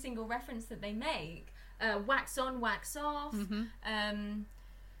understand every single reference that they make. Wax on, wax off.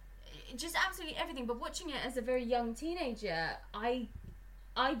 Just absolutely everything. But watching it as a very young teenager, I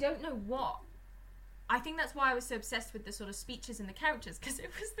don't know what. I think that's why I was so obsessed with the sort of speeches and the characters, because it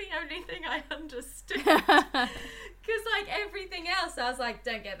was the only thing I understood. Because like everything else, I was like,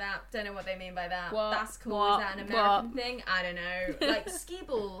 don't get that, don't know what they mean by that. What? That's cool. What? Is that an American What? thing? I don't know. Like skee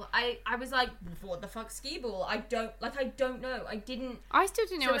ball, I was like, what the fuck skee ball? I don't know. I didn't. I still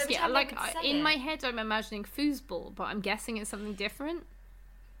don't know So what every ski... time they Like, would say in it- my head, I'm imagining foosball, but I'm guessing it's something different.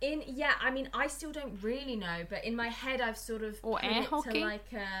 I mean, I still don't really know, but in my head, I've sort of Or put air it hockey? to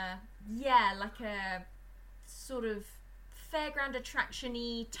like a sort of fairground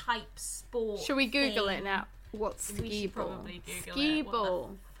attraction-y type sport. Shall we Google thing. it now? What's We skee should ball? probably Google Skee it. What ball.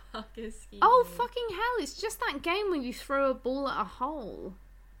 the fuck is skee Oh, ball? fucking hell, it's just that game where you throw a ball at a hole.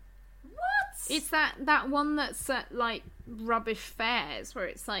 What? It's that one that's at, like, rubbish fairs, where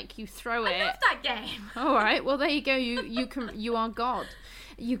it's like, you throw it... I love that game. Alright, well, there you go, you are God.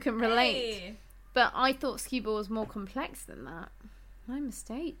 You can relate. Hey. But I thought skee ball was more complex than that. My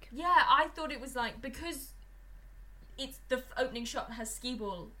mistake. Yeah, I thought it was like, because it's the opening shot has skee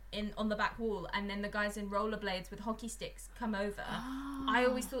ball on the back wall, and then the guys in rollerblades with hockey sticks come over. I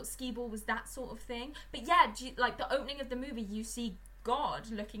always thought skee ball was that sort of thing. But yeah, like the opening of the movie, you see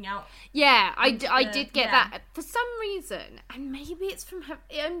God looking out. Yeah, I into did get yeah. that. For some reason, and maybe it's from...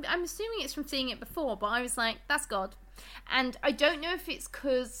 I'm assuming it's from seeing it before, but I was like, that's God. And I don't know if it's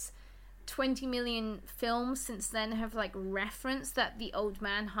because 20 million films since then have, like, referenced that the old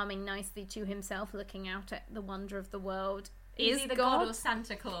man humming nicely to himself, looking out at the wonder of the world, is either God. God or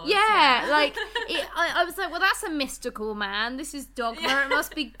Santa Claus. Yeah, like, I was like, well, that's a mystical man. This is dogma. Yeah. It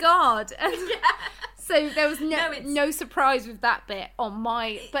must be God. And so there was No, no surprise with that bit on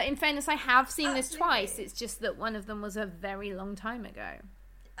my... But in fairness, I have seen this twice. It's just that one of them was a very long time ago.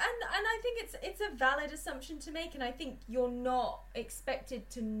 And I think it's a valid assumption to make, and I think you're not expected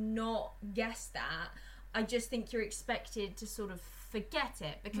to not guess that. I just think you're expected to sort of forget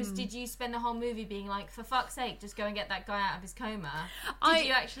it, because did you spend the whole movie being like, for fuck's sake, just go and get that guy out of his coma? Did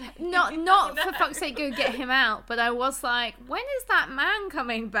you actually? Not No. for fuck's sake, go get him out. But I was like, when is that man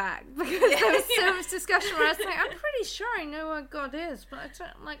coming back? Because there was so much discussion where I was like, I'm pretty sure I know what God is, but I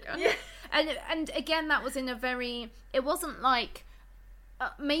don't like. And again, that was in a very. It wasn't like.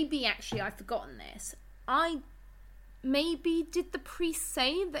 Maybe actually I've forgotten this. Maybe did the priest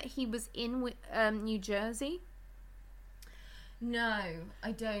say that he was in New Jersey? No,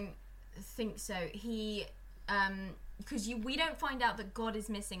 I don't think so. He, because we don't find out that God is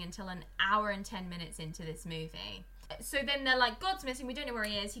missing until an hour and 10 minutes into this movie. So then they're like, God's missing, we don't know where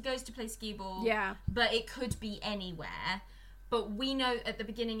he is. He goes to play skee ball. Yeah. But it could be anywhere. But we know at the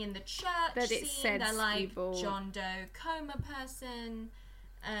beginning in the church That it scene, said they're skee like, ball. John Doe, coma person.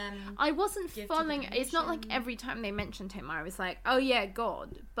 I wasn't give to the following. It's not like commission. every time they mentioned him, I was like, "Oh yeah,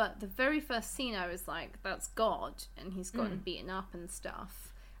 God." But the very first scene, I was like, "That's God," and he's gotten beaten up and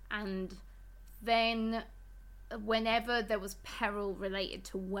stuff. And then, whenever there was peril related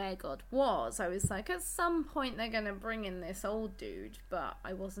to where God was, I was like, at some point they're gonna bring in this old dude. But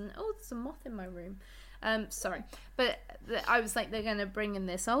I wasn't. Oh, there's a moth in my room. Sorry, but I was like, they're gonna bring in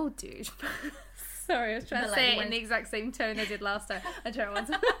this old dude. Sorry, I was trying to say it in the exact same tone I did last time. I tried once.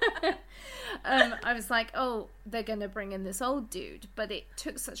 I was like, oh, they're going to bring in this old dude. But it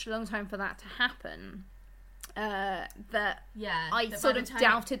took such a long time for that to happen that I that sort by of the time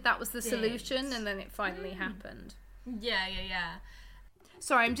doubted that was the it did. solution, and then it finally happened. Yeah.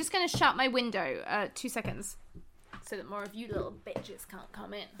 Sorry, I'm just going to shut my window. 2 seconds. So that more of you little bitches can't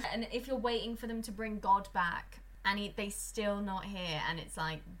come in. And if you're waiting for them to bring God back, and they still not here, and it's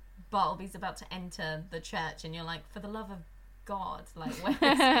like, Bartleby's about to enter the church, and you're like, for the love of God, like, where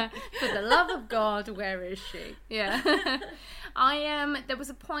is he? For the love of God, where is she? Yeah. There was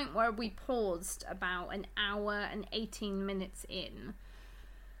a point where we paused about an hour and 18 minutes in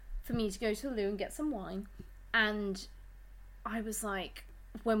for me to go to the loo and get some wine, and I was like,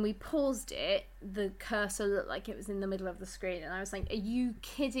 when we paused it, the cursor looked like it was in the middle of the screen, and I was like, are you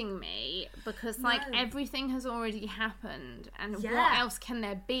kidding me? Because like everything has already happened, and what else can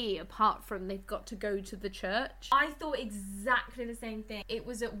there be apart from they've got to go to the church? I thought exactly the same thing. It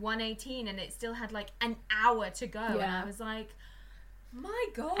was at 1:18 and it still had like an hour to go, and I was like, my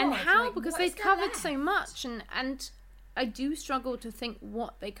God. And how? Like, because they've covered so much, and I do struggle to think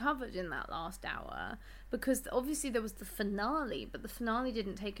what they covered in that last hour, because obviously there was the finale, but the finale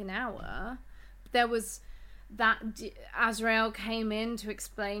didn't take an hour. There was that Azrael came in to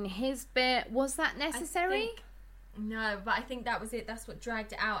explain his bit. Was that necessary? No, but I think that was it. That's what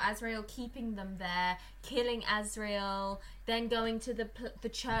dragged it out. Azrael keeping them there, killing Azrael, then going to the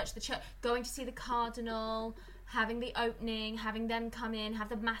church, going to see the cardinal, having the opening, having them come in, have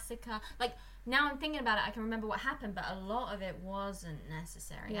the massacre. Like, now I'm thinking about it, I can remember what happened, but a lot of it wasn't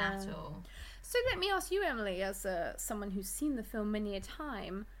necessary at all. So let me ask you, Emily, as someone who's seen the film many a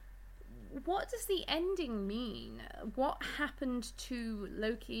time, what does the ending mean? What happened to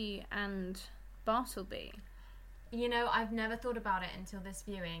Loki and Bartleby? You know, I've never thought about it until this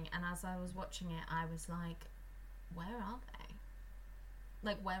viewing, and as I was watching it, I was like, where are they?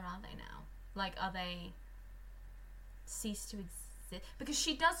 Like, where are they now? Like, are they ceased to exist? Because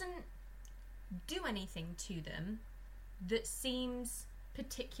she doesn't do anything to them that seems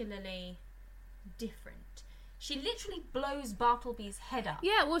particularly different. She literally blows Bartleby's head up.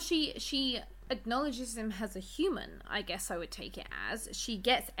 Yeah, well, she acknowledges him as a human, I guess I would take it as. She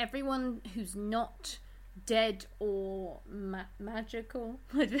gets everyone who's not dead or magical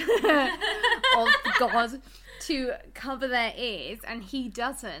of God to cover their ears, and he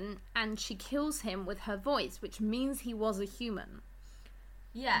doesn't, and she kills him with her voice, which means he was a human.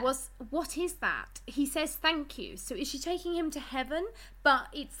 Yeah. What is that? He says thank you. So is she taking him to heaven? But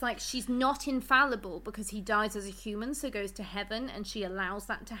it's like she's not infallible because he dies as a human, so goes to heaven, and she allows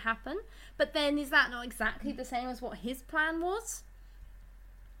that to happen. But then is that not exactly the same as what his plan was?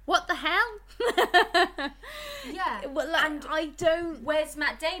 What the hell? Yeah. Well, like, and I don't... Where's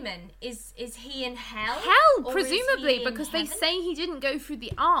Matt Damon? Is he in hell? Hell, presumably, because they say he didn't go through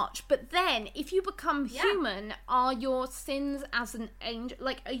the arch. But then, if you become human, are your sins as an angel...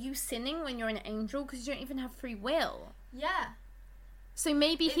 Like, are you sinning when you're an angel? Because you don't even have free will. Yeah. So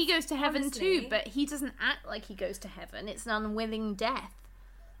maybe he goes to heaven too, but he doesn't act like he goes to heaven. It's an unwilling death.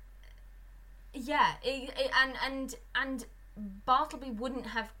 Yeah, and Bartleby wouldn't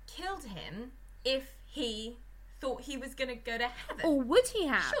have killed him if he thought he was going to go to heaven. Or would he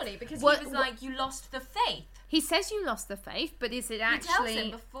have? Surely, because he was like, you lost the faith. He says you lost the faith, but is it actually... He tells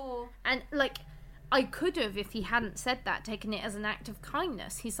him before. And, like, I could have, if he hadn't said that, taken it as an act of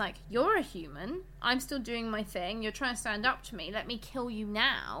kindness. He's like, you're a human. I'm still doing my thing. You're trying to stand up to me. Let me kill you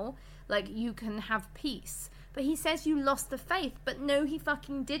now. Like, you can have peace. But he says you lost the faith. But no, he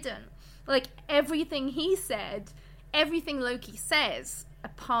fucking didn't. Like, everything he said... Everything Loki says,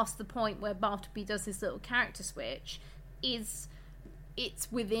 past the point where Bartleby does his little character switch, it's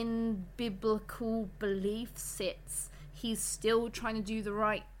within biblical beliefs. He's still trying to do the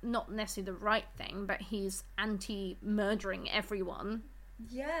right, not necessarily the right thing, but he's anti-murdering everyone.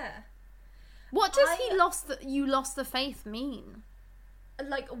 Yeah. What does you lost the faith mean?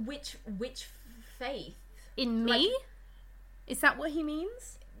 Like, which faith? In me? Is that what he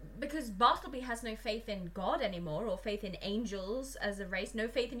means? Because Bartleby has no faith in God anymore, or faith in angels as a race, no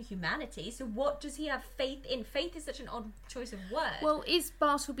faith in humanity. So what does he have faith in? Faith is such an odd choice of word. Well, is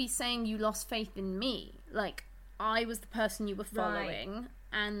Bartleby saying you lost faith in me? Like, I was the person you were following,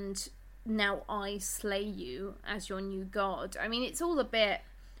 and now I slay you as your new god. I mean, it's all a bit...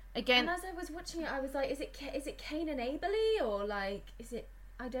 Again... And as I was watching it, I was like, is it Cain and Abel, or like, is it...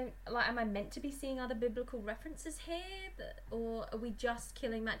 I don't... Like, am I meant to be seeing other biblical references here? Or are we just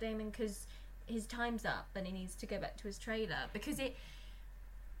killing Matt Damon because his time's up and he needs to go back to his trailer? Because it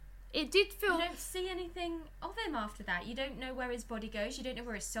did feel... You don't see anything of him after that. You don't know where his body goes. You don't know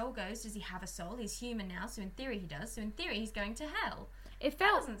where his soul goes. Does he have a soul? He's human now, so in theory he does. So in theory he's going to hell. It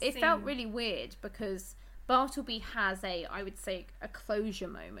felt really weird because Bartleby has I would say, a closure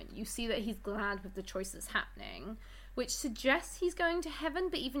moment. You see that he's glad with the choices happening, which suggests he's going to heaven,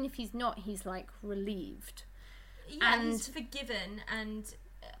 but even if he's not, he's, like, relieved. Yeah, and he's forgiven and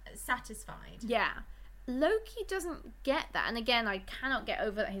satisfied. Yeah. Loki doesn't get that. And again, I cannot get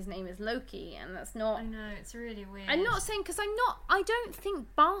over that his name is Loki, and that's not... I know, it's really weird. I'm not saying... Because I don't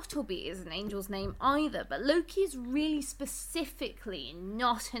think Bartleby is an angel's name either, but Loki is really specifically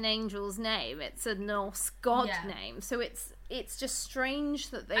not an angel's name. It's a Norse god name. So it's just strange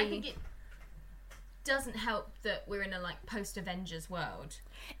that they... doesn't help that we're in a like post-Avengers world.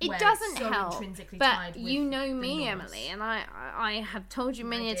 It where doesn't it's so help, intrinsically but tied with you know the me, Norse. Emily, and I have told you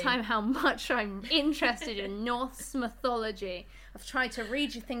many I a do. time how much I'm interested in Norse mythology. I've tried to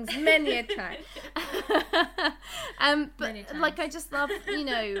read you things many a time. But Many times. like I just love,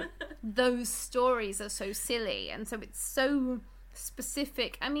 those stories are so silly, and so it's so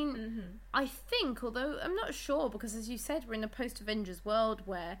specific. I mean, I think, although I'm not sure, because as you said, we're in a post-Avengers world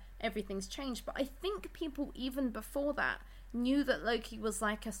where everything's changed, but I think people even before that knew that Loki was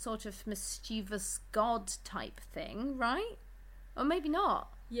like a sort of mischievous god type thing, right? Or maybe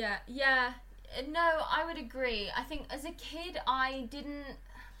not. Yeah. No, I would agree. I think as a kid, I didn't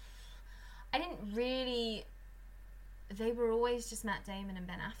really. They were always just Matt Damon and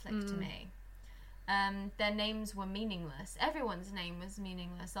Ben Affleck to me. Their names were meaningless. Everyone's name was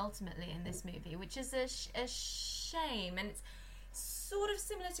meaningless ultimately in this movie, which is a shame. And it's sort of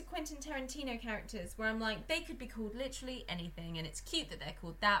similar to Quentin Tarantino characters, where I'm like, they could be called literally anything, and it's cute that they're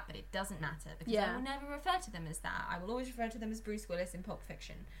called that, but it doesn't matter, because I will never refer to them as that. I will always refer to them as Bruce Willis in Pulp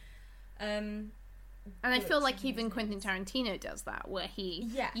Fiction. And I feel like even Quentin Tarantino does that, where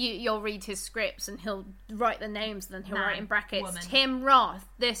you'll read his scripts and he'll write the names and then he'll write in brackets, woman. Tim Roth.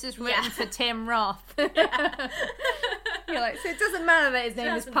 This is written for Tim Roth. You're like, so it doesn't matter that his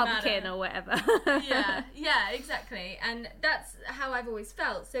name is Pumpkin or whatever. yeah, exactly. And that's how I've always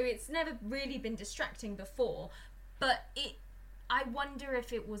felt. So it's never really been distracting before, but I wonder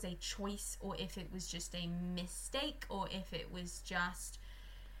if it was a choice, or if it was just a mistake, or if it was just...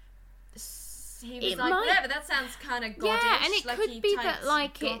 He was whatever, that sounds kind of goddish. Yeah, and it like could he be typed that,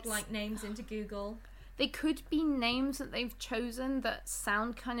 like, godlike names into Google. They could be names that they've chosen that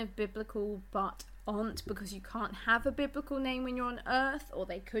sound kind of biblical but aren't, because you can't have a biblical name when you're on Earth. Or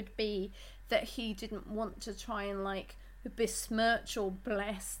they could be that he didn't want to try and like besmirch or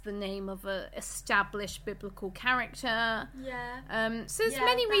bless the name of a established biblical character. So there's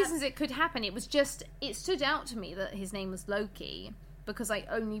many reasons it could happen. It stood out to me that his name was Loki, because I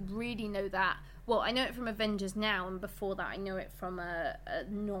only really know that. Well, I know it from Avengers now, and before that I know it from a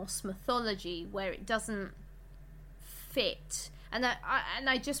Norse mythology where it doesn't fit. And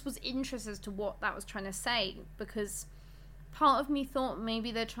I just was interested as to what that was trying to say, because part of me thought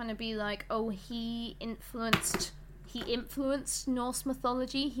maybe they're trying to be like, oh, he influenced Norse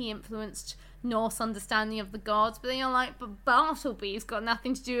mythology, he influenced Norse understanding of the gods, but then you're like, but Bartleby's got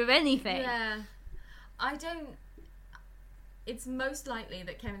nothing to do with anything. Yeah. It's most likely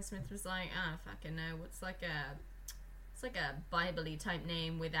that Kevin Smith was like, fucking no, it's like a Bible-y type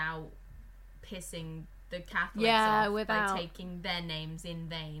name without pissing the Catholics off by taking their names in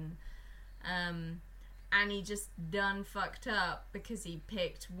vain. And he just done fucked up because he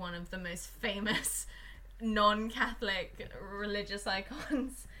picked one of the most famous non-Catholic religious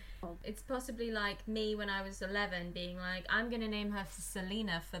icons. It's possibly like me when I was 11 being like, I'm going to name her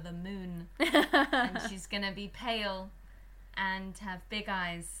Selena for the moon. And she's going to be pale and have big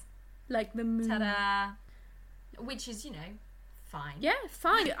eyes. Like the moon. Ta-da! Which is, fine. Yeah,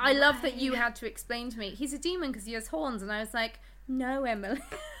 fine. I love that you had to explain to me, he's a demon because he has horns, and I was like, no, Emily.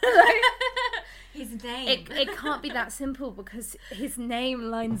 His name. It can't be that simple, because his name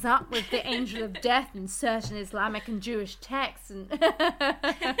lines up with the angel of death in certain Islamic and Jewish texts. And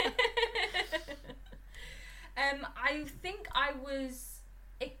I think I was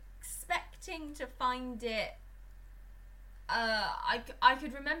expecting to find it... I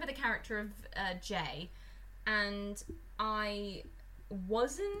could remember the character of Jay, and I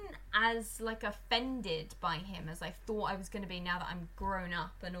wasn't as like offended by him as I thought I was going to be now that I'm grown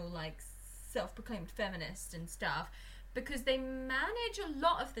up and all like self-proclaimed feminist and stuff, because they manage a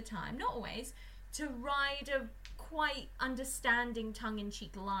lot of the time, not always, to ride a quite understanding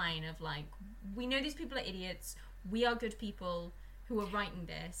tongue-in-cheek line of like, we know these people are idiots, we are good people who are writing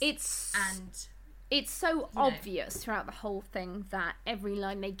this. It's so obvious throughout the whole thing that every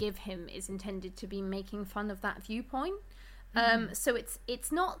line they give him is intended to be making fun of that viewpoint. So it's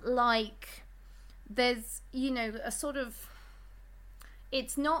not like there's, a sort of...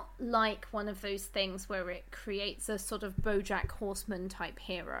 It's not like one of those things where it creates a sort of BoJack Horseman type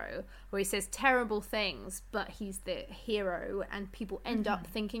hero, where he says terrible things, but he's the hero, and people end up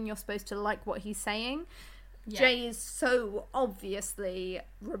thinking you're supposed to like what he's saying. Yeah. Jay is so obviously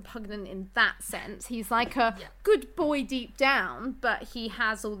repugnant in that sense. He's like a good boy deep down, but he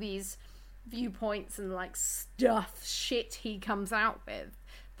has all these viewpoints and like shit he comes out with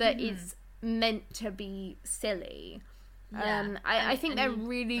that is meant to be silly. Yeah. I think they're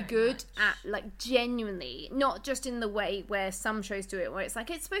really good at, like, genuinely, not just in the way where some shows do it, where it's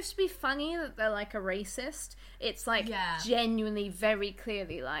like, it's supposed to be funny that they're, like, a racist. It's, like, genuinely, very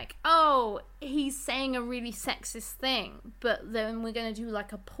clearly, like, oh, he's saying a really sexist thing, but then we're going to do,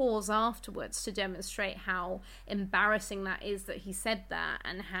 like, a pause afterwards to demonstrate how embarrassing that is that he said that,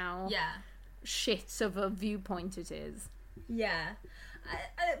 and how shit of a viewpoint it is. Yeah.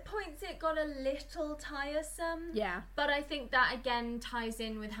 At points it got a little tiresome. Yeah. But I think that again ties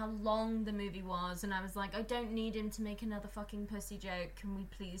in with how long the movie was, and I was like, I don't need him to make another fucking pussy joke. Can we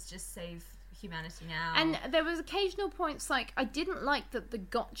please just save humanity now? And there was occasional points, like, I didn't like that the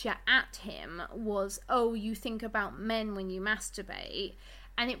gotcha at him was, oh, you think about men when you masturbate.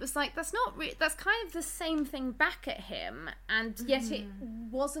 And it was like, that's not that's kind of the same thing back at him, and yet it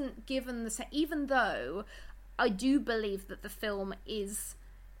wasn't given the same, even though I do believe that the film is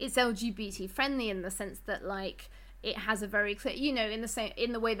LGBT friendly in the sense that, like, it has a very clear, you know, in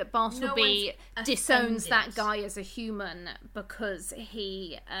the way that Bartleby disowns that guy as a human because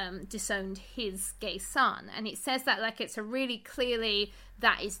he disowned his gay son, and it says that, like, it's a really clearly,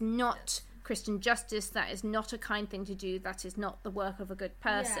 that is not Christian justice, that is not a kind thing to do, that is not the work of a good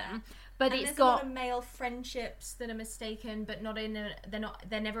person. Yeah. But and it's there's got a lot of male friendships that are mistaken, but not in a,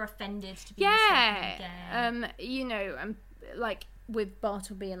 they're never offended to be mistaken gay. You know, like with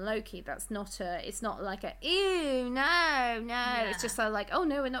Bartleby and Loki, it's not like a ew, no, it's just like, oh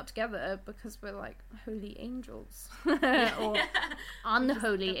no, we're not together because we're like holy angels or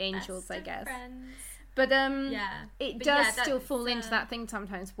unholy angels, I guess. Friends. But it does still fall into that thing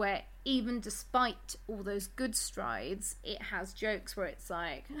sometimes where even despite all those good strides, it has jokes where it's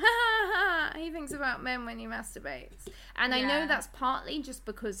like, ha ha ha, he thinks about men when he masturbates. And I know that's partly just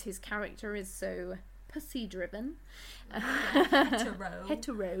because his character is so pussy driven.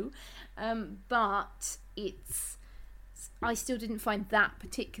 Hetero. But I still didn't find that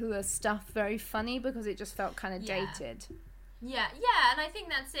particular stuff very funny because it just felt kind of dated. Yeah, and I think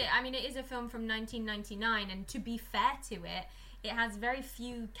that's it. I mean, it is a film from 1999, and to be fair to it, it has very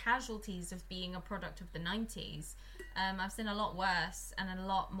few casualties of being a product of the 90s. I've seen a lot worse and a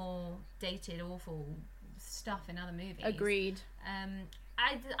lot more dated, awful stuff in other movies. Agreed. I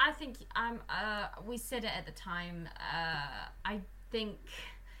think we said it at the time. I think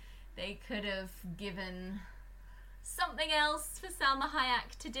they could have given something else for Salma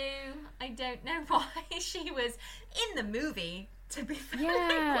Hayek to do. I don't know why she was in the movie, to be fair.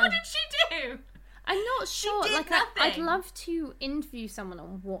 Yeah. What did she do? I'm not sure. She did like, nothing. I'd love to interview someone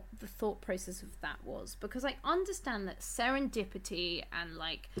on what the thought process of that was, because I understand that serendipity and,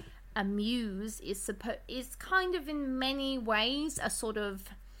 like, a muse is kind of in many ways a sort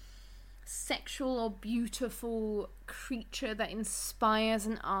of sexual or beautiful creature that inspires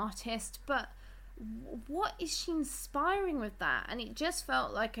an artist, but what is she inspiring with that? And it just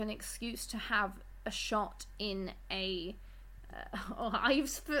felt like an excuse to have a shot in a I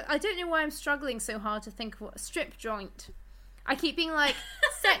don't know why I'm struggling so hard to think of what a strip joint. I keep being like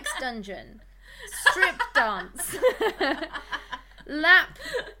sex dungeon, strip dance, lap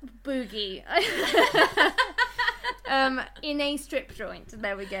boogie in a strip joint.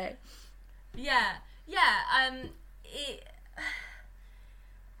 There we go. Yeah.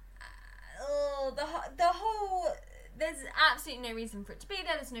 The whole, there's absolutely no reason for it to be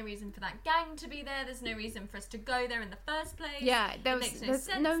there. There's no reason for that gang to be there. There's no reason for us to go there in the first place. Yeah, there's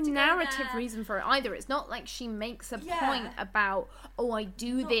no narrative reason for it either. It's not like she makes a point about, oh, I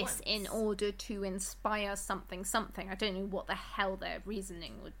do this in order to inspire something. I don't know what the hell their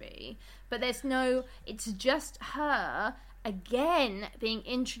reasoning would be. But it's just her, again, being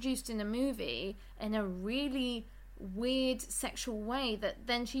introduced in a movie in a really weird sexual way that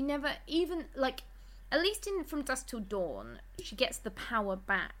then she never even, like, at least in From Dusk Till Dawn, she gets the power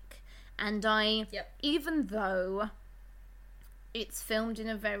back. And even though it's filmed in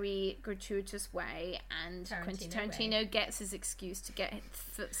a very gratuitous way and Quentin Tarantino gets his excuse to get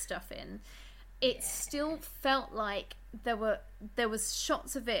foot stuff in, it still felt like there was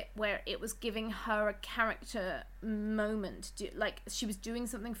shots of it where it was giving her a character moment, like she was doing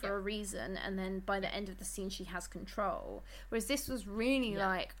something for a reason, and then by the end of the scene she has control, whereas this was really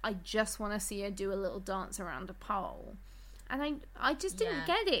like, I just want to see her do a little dance around a pole, and I just didn't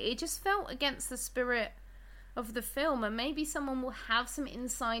get it just felt against the spirit of the film. And maybe someone will have some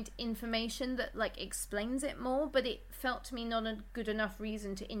inside information that, like, explains it more, but it felt to me not a good enough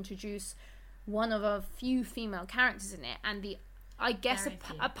reason to introduce one of a few female characters in it, and I guess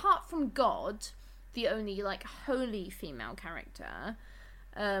apart from God, the only, like, holy female character,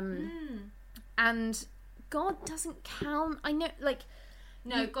 and God doesn't count. I know, like,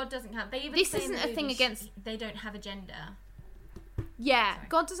 no, God doesn't count. They even this say isn't in the a thing movie against. They don't have a gender. Yeah,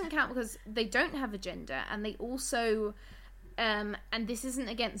 God doesn't count because they don't have a gender, and they also, and this isn't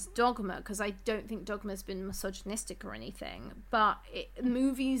against Dogma, because I don't think Dogma's been misogynistic or anything, but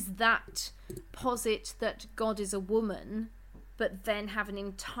movies that posit that God is a woman, but then have an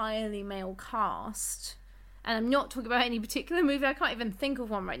entirely male cast, and I'm not talking about any particular movie, I can't even think of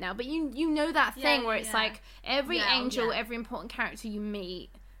one right now, but you know that thing where it's like every angel, every important character you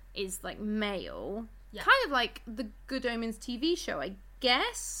meet is like male. Yeah. Kind of like the Good Omens TV show, I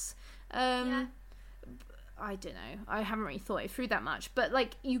guess. I don't know. I haven't really thought it through that much. But,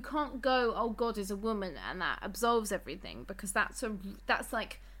 like, you can't go, oh, God is a woman, and that absolves everything. Because that's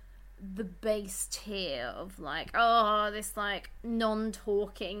like, the base tier of, like, oh, this, like,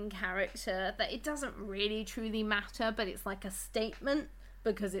 non-talking character that it doesn't really truly matter, but it's like a statement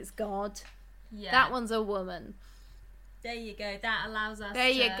because it's God. Yeah. That one's a woman. There you go. That allows us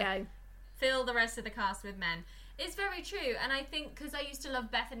to fill the rest of the cast with men. It's very true, and I think because I used to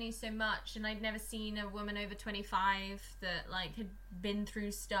love Bethany so much, and I'd never seen a woman over 25 that like had been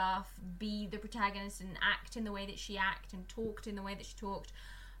through stuff be the protagonist and act in the way that she acted and talked in the way that she talked.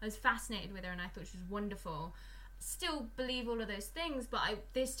 I was fascinated with her, and I thought she was wonderful. Still believe all of those things, but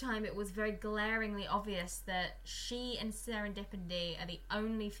this time it was very glaringly obvious that she and Serendipity are the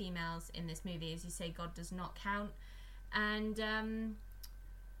only females in this movie. As you say, God does not count, and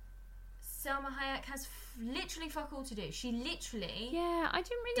Salma Hayek has literally fuck all to do. She literally... Yeah, I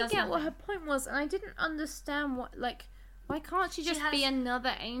didn't really get what her point was, and I didn't understand what, like, why can't she just be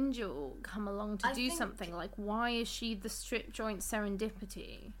another angel come along to do something? Like, why is she the strip joint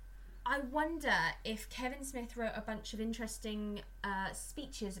Serendipity? I wonder if Kevin Smith wrote a bunch of interesting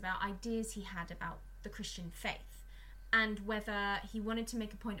speeches about ideas he had about the Christian faith, and whether he wanted to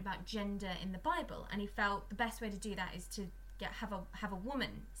make a point about gender in the Bible, and he felt the best way to do that is to have a woman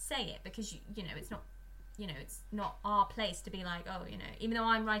say it, because you know it's not our place to be like, oh, you know, even though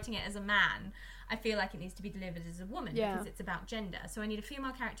I'm writing it as a man, I feel like it needs to be delivered as a woman because it's about gender. So I need a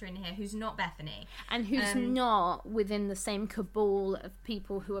female character in here who's not Bethany and who's not within the same cabal of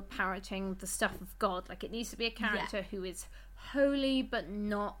people who are parroting the stuff of God. Like, it needs to be a character who is holy but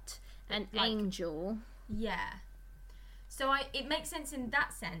not an angel. Yeah. So it makes sense in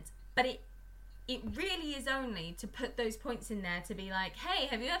that sense, but it really is only to put those points in there to be like, hey,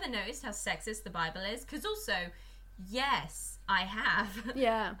 have you ever noticed how sexist the Bible is? Because also, yes, I have.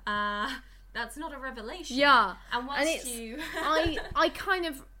 Yeah. That's not a revelation. Yeah. And once you... I kind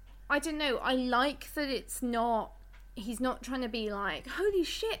of... I don't know. I like that it's not... He's not trying to be like, holy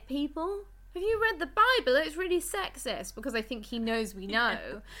shit, people. Have you read the Bible? It's really sexist. Because I think he knows we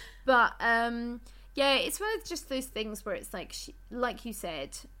know. But, yeah, it's one of just those things where it's like, like you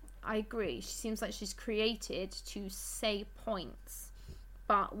said... I agree. She seems like she's created to say points,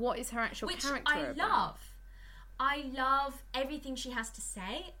 but what is her actual character about? I love everything she has to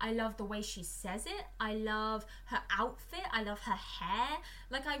say. I love the way she says it. I love her outfit. I love her hair.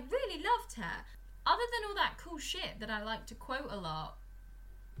 Like, I really loved her. Other than all that cool shit that I like to quote a lot,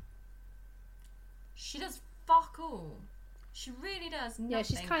 she does fuck all. She really does nothing. Yeah,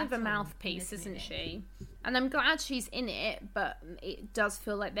 she's kind of a mouthpiece, isn't she? And I'm glad she's in it, but it does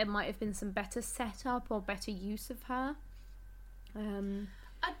feel like there might have been some better setup or better use of her.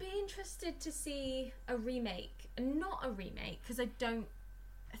 I'd be interested to see a remake. Not a remake, because I don't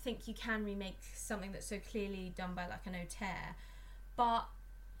think you can remake something that's so clearly done by like an auteur. But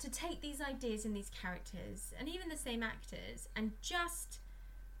to take these ideas and these characters, and even the same actors, and just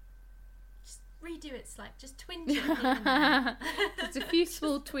redo it slightly, just twinge it here and there. Just a few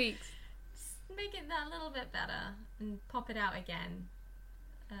small tweaks. Just make it that little bit better and pop it out again.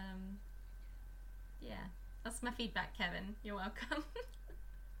 Yeah, that's my feedback, Kevin. You're welcome.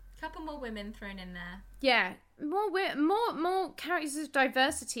 Couple more women thrown in there. Yeah, more characters of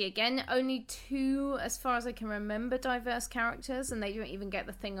diversity again. Only 2, as far as I can remember, diverse characters, and they don't even get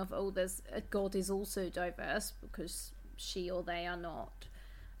the thing of, oh, there's God is also diverse because she or they are not.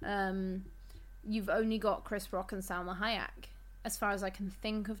 You've only got Chris Rock and Salma Hayek, as far as I can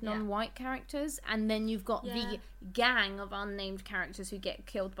think of non-white characters, and then you've got the gang of unnamed characters who get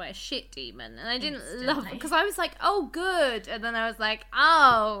killed by a shit demon, and I didn't love it because I was like, oh, good, and then I was like,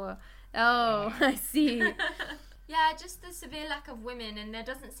 oh, I see. Yeah, just the severe lack of women, and there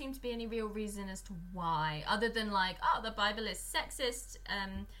doesn't seem to be any real reason as to why, other than like, oh, the Bible is sexist,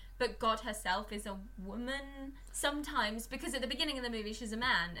 but God herself is a woman sometimes, because at the beginning of the movie she's a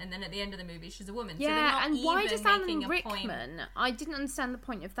man, and then at the end of the movie she's a woman. Yeah, so and why does Alan Rickman? I didn't understand the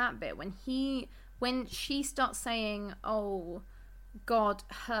point of that bit when she starts saying, "Oh, God,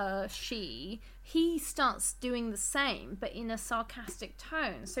 her, she," he starts doing the same, but in a sarcastic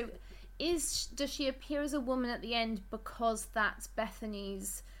tone. So does she appear as a woman at the end because that's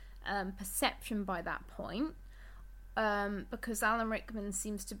Bethany's perception by that point? Because Alan Rickman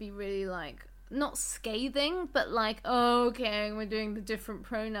seems to be really like, not scathing, but like, oh, okay, we're doing the different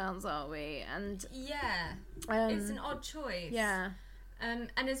pronouns, are we? And yeah, it's an odd choice. Yeah.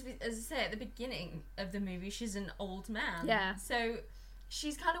 And as I say at the beginning of the movie, she's an old man. Yeah. So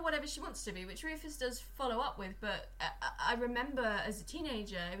she's kind of whatever she wants to be, which Rufus does follow up with. But I remember as a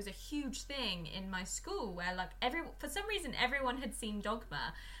teenager, it was a huge thing in my school where, like, for some reason, everyone had seen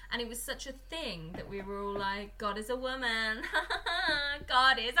Dogma, and it was such a thing that we were all like, "God is a woman,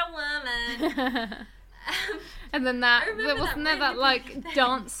 God is a woman." And then there wasn't that like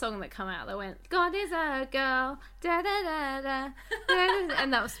dance song that come out that went, "God is a girl, da da da da,"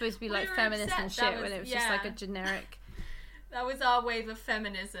 and that was supposed to be like feminist and shit, when it was just like a generic. That was our wave of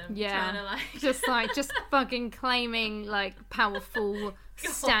feminism. Yeah, trying to like just fucking claiming like powerful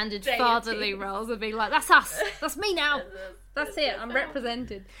standard deities. Fatherly roles and being like, "That's us, that's me now, that's it, I'm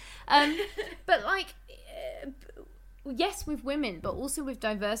represented." But like, yes, with women, but also with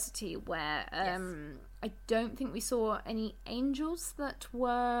diversity, where I don't think we saw any angels that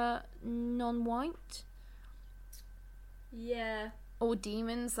were non-white. Yeah. Or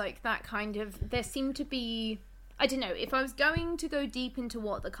demons, like that kind of. There seemed to be. I don't know, if I was going to go deep into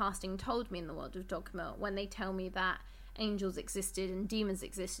what the casting told me in the world of Dogma, when they tell me that angels existed and demons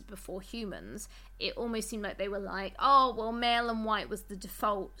existed before humans, it almost seemed like they were like, oh, well, male and white was the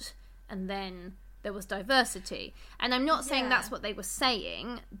default, and then there was diversity. And I'm not saying that's what they were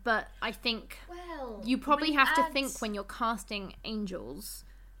saying, but I think you probably have to think when you're casting angels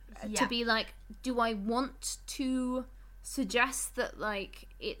to be like, do I want to suggest that, like,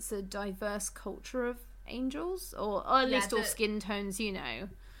 it's a diverse culture of angels, or at least all skin tones, you know?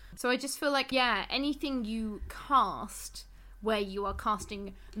 So I just feel like, anything you cast where you are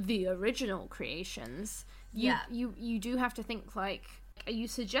casting the original creations, you do have to think, like, are you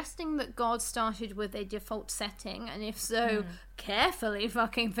suggesting that God started with a default setting? And if so, carefully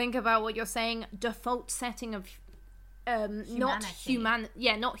fucking think about what you're saying. Default setting of not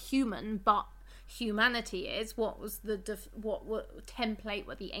human, but humanity is what was the what template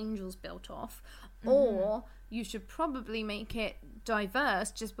what the angels built off. Or you should probably make it diverse,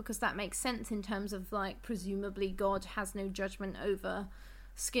 just because that makes sense in terms of, like, presumably God has no judgment over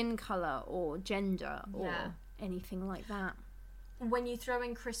skin color or gender or anything like that. When you throw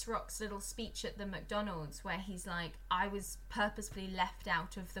in Chris Rock's little speech at the McDonald's where he's like, I was purposefully left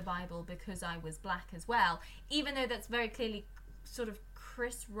out of the Bible because I was black as well, even though that's very clearly sort of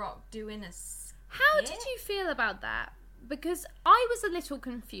Chris Rock doing a skit. How did you feel about that? Because I was a little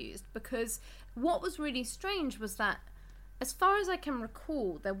confused, because what was really strange was that, as far as I can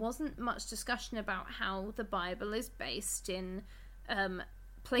recall, there wasn't much discussion about how the Bible is based in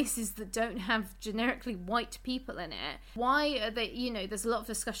places that don't have generically white people in it. Why are they, there's a lot of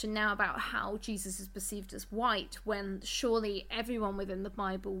discussion now about how Jesus is perceived as white, when surely everyone within the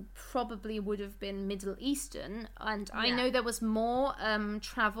Bible probably would have been Middle Eastern. And I know there was more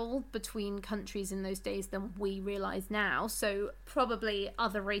travel between countries in those days than we realise now, so probably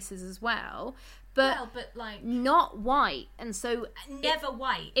other races as well. But like, not white. And so never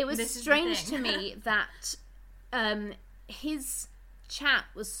white. It was strange to me that his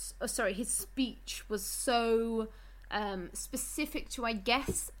speech was so specific to, I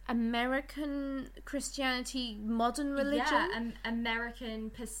guess, American Christianity, modern religion. Yeah, American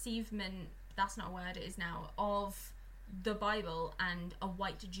perceivement, that's not a word, it is now, of the Bible and a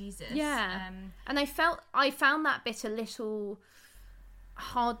white Jesus. Yeah. And I found that bit a little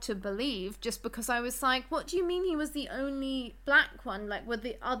hard to believe, just because I was like, what do you mean he was the only black one? Like, were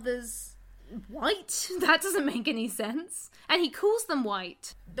the others white? That doesn't make any sense. And he calls them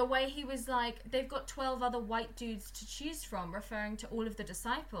white. The way he was like, they've got 12 other white dudes to choose from, referring to all of the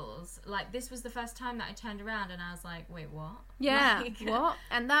disciples. Like, this was the first time that I turned around and I was like, wait, what? Yeah, what?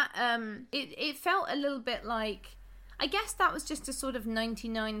 And that, it felt a little bit like, I guess that was just a sort of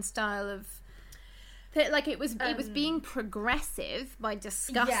 99 style of, like, it was being progressive by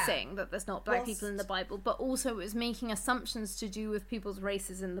discussing that there's not black people in the Bible, but also it was making assumptions to do with people's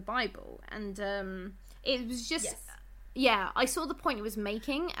races in the Bible. And it was just, I saw the point it was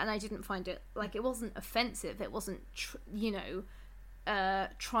making, and I didn't find it, like, it wasn't offensive, it wasn't,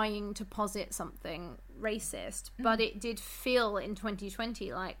 trying to posit something racist, but it did feel in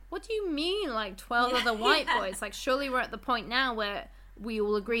 2020 like, what do you mean, like, 12 other white boys? Like, surely we're at the point now where we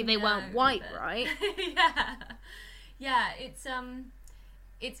all agree they weren't white, right? It's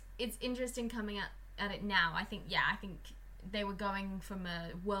interesting coming at it now. I think they were going from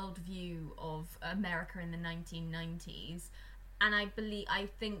a worldview of America in the 1990s, And I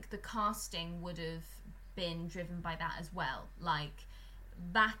think the casting would have been driven by that as well. Like,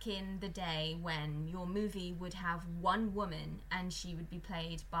 back in the day when your movie would have one woman and she would be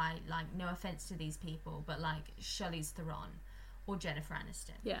played by, like, no offense to these people, but like Charlize Theron or Jennifer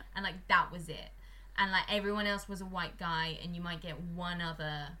Aniston. Yeah. And like that was it. And like everyone else was a white guy, and you might get one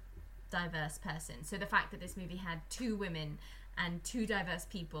other diverse person. So the fact that this movie had 2 women and 2 diverse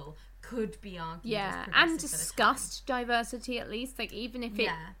people could be argued as progressive and for the discussed diversity at least. Like, even if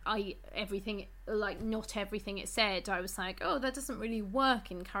everything, like, not everything it said, I was like, oh, that doesn't really work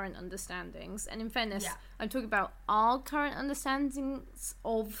in current understandings. And in fairness, I'm talking about our current understandings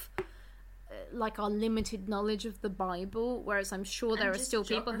of like our limited knowledge of the Bible, whereas I'm sure there are still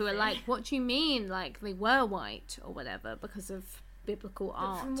people who are like, what do you mean, like they were white or whatever because of biblical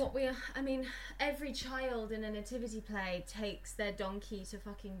art. From what every child in a nativity play takes their donkey to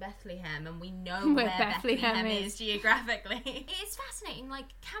fucking Bethlehem, and we know where Bethlehem is geographically. It's fascinating. Like,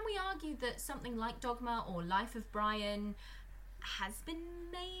 can we argue that something like Dogma or Life of Brian has been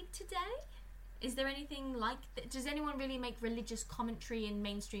made today? Is there anything like that? Does anyone really make religious commentary in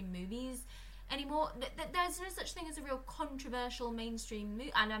mainstream movies anymore? There's no such thing as a real controversial mainstream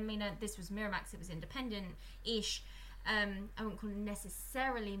movie. And I mean, this was Miramax, it was independent-ish. I wouldn't call it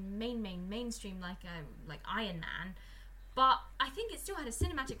necessarily mainstream like Iron Man, but I think it still had a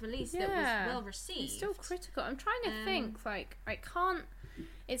cinematic release that was well received. It's still critical. I'm trying to think, like,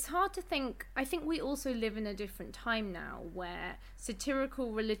 it's hard to think. I think we also live in a different time now where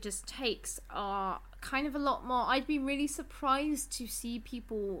satirical religious takes are kind of a lot more. I'd be really surprised to see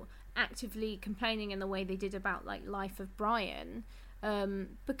people actively complaining in the way they did about, like, Life of Brian,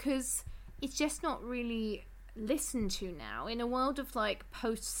 because it's just not really listened to now in a world of, like,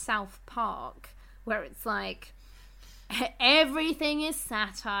 post South Park, where it's like everything is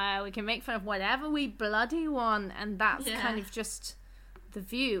satire, we can make fun of whatever we bloody want, and that's kind of just the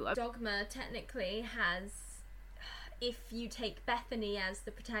view. Dogma technically has, if you take Bethany as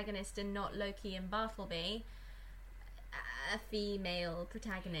the protagonist and not Loki and Bartleby, a female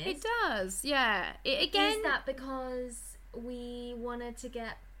protagonist. It does, yeah. Again, is that because we wanted to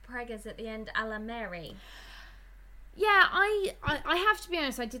get preggers at the end a la Mary? Yeah, I have to be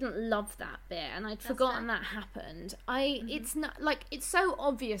honest, I didn't love that bit, and I'd forgotten that happened. It's not, like, it's so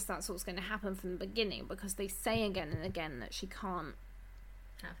obvious that's what's going to happen from the beginning, because they say again and again that she can't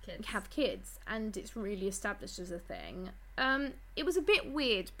have kids, and it's really established as a thing. It was a bit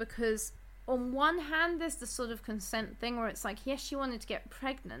weird, because on one hand there's the sort of consent thing where it's like, yes, she wanted to get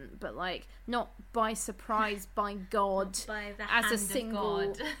pregnant, but, like, not by surprise by God, by the as hand a single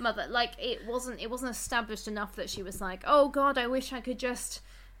of God. mother. Like, it wasn't established enough that she was like, oh God, I wish I could just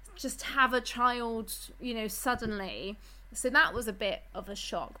have a child, you know, suddenly. So that was a bit of a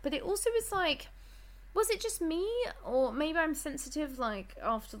shock. But it also was like, was it just me, or maybe I'm sensitive, like,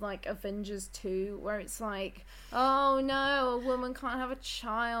 after, like, Avengers 2, where it's like, oh no, a woman can't have a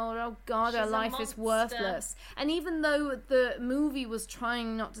child, oh God, her life is worthless. And even though the movie was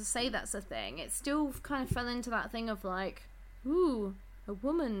trying not to say that's a thing, it still kind of fell into that thing of, like, ooh, a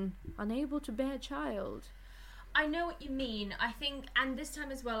woman unable to bear a child. I know what you mean. I think, and this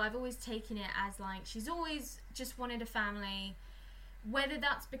time as well, I've always taken it as, like, she's always just wanted a family. Whether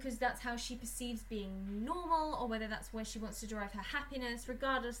that's because that's how she perceives being normal, or whether that's where she wants to derive her happiness,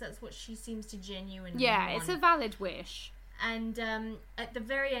 regardless, that's what she seems to genuinely want. It's a valid wish. And at the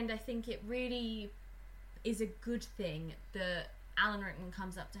very end, I think it really is a good thing that Alan Rickman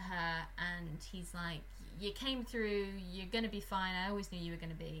comes up to her and he's like, you came through, you're going to be fine, I always knew you were going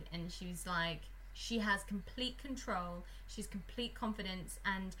to be. And she's like, she has complete control, she's complete confidence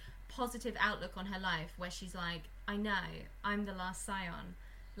and positive outlook on her life, where she's like, I know, I'm the last scion.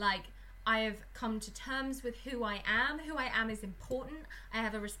 Like, I have come to terms with who I am. Who I am is important. I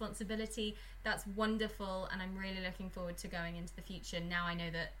have a responsibility. That's wonderful, and I'm really looking forward to going into the future. Now I know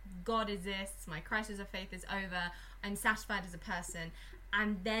that God exists, my crisis of faith is over, I'm satisfied as a person.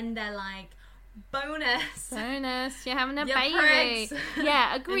 And then they're like, bonus, you're having a baby. Pregs.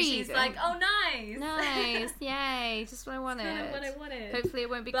 Yeah, agreed. And she's like, oh, nice, yay, just what I wanted. What I wanted. Hopefully it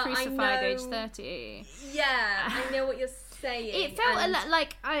won't be But crucified age 30. Yeah, I know what you're saying. It felt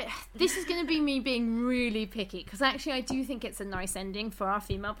like this is going to be me being really picky, because actually I do think it's a nice ending for our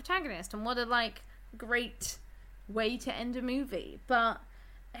female protagonist, and what a, like, great way to end a movie. But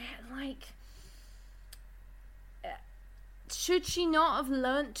should she not have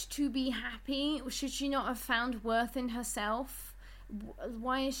learnt to be happy? Should she not have found worth in herself?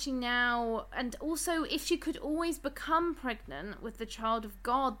 Why is she now? And also, if she could always become pregnant with the child of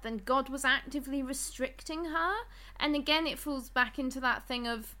God, then God was actively restricting her. And again, it falls back into that thing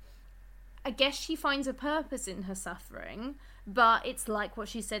of, I guess she finds a purpose in her suffering, But it's like what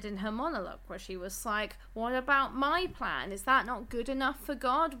she said in her monologue, where she was like, what about my plan? Is that not good enough for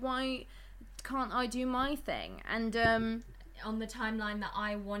God? Why can't I do my thing? And on the timeline that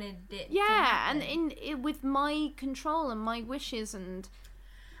I wanted it to yeah, happen. and with my control and my wishes and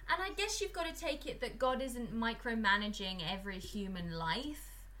I guess you've got to take it that God isn't micromanaging every human life.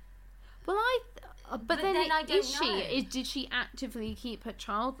 Well, but then I don't is know. did she actively keep her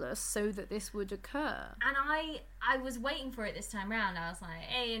childless so that this would occur? And I was waiting for it this time round. I was like,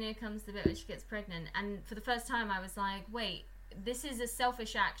 hey, and here comes the bit where she gets pregnant. And for the first time, I was like, wait, this is a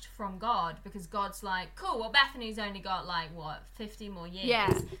selfish act from God, because God's like, cool, well, Bethany's only got, 50 more years.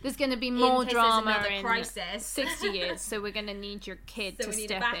 Yeah, there's going to be more drama in crisis. 60 years, so we're going to need your kid So to we need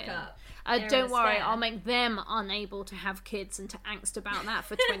step a in. backup. Don't worry, I'll make them unable to have kids and to angst about that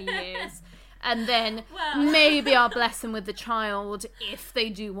for 20 years. And then maybe I'll bless them with the child if they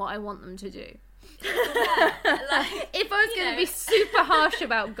do what I want them to do. If I was going to be super harsh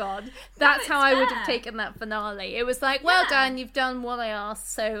about God, that's how I would have taken that finale. It was like, well done, you've done what I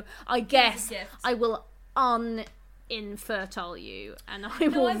asked, so I guess I will infertile you, and I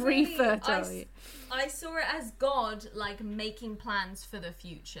will refertile you. I saw it as God making plans for the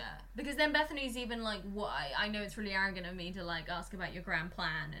future, because then Bethany's even like, "What? I know it's really arrogant of me to ask about your grand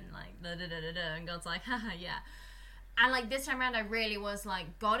plan," and and God's like, "Haha, yeah." And this time around, I really was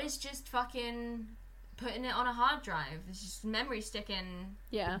like, God is just fucking putting it on a hard drive. It's just memory sticking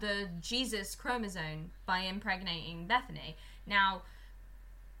the Jesus chromosome by impregnating Bethany. Now,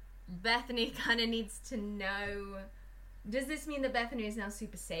 Bethany kind of needs to know. Does this mean that Bethany is now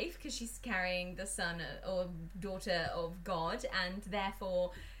super safe because she's carrying the son or daughter of God, and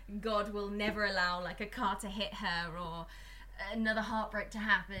therefore God will never allow a car to hit her or another heartbreak to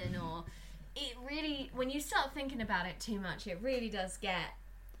happen? Or it really, when you start thinking about it too much, it really does get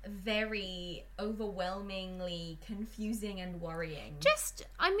very overwhelmingly confusing and worrying.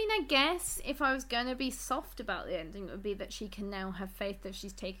 I guess if I was going to be soft about the ending, it would be that she can now have faith that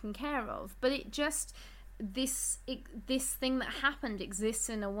she's taken care of. But it just... This thing that happened exists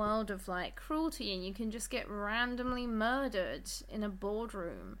in a world of cruelty, and you can just get randomly murdered in a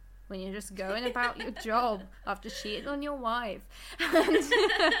boardroom when you're just going about your job after cheating on your wife. And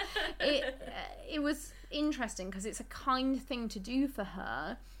it was interesting because it's a kind thing to do for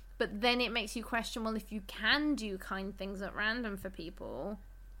her, but then it makes you question, well, if you can do kind things at random for people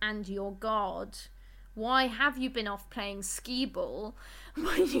and you're God, why have you been off playing skee ball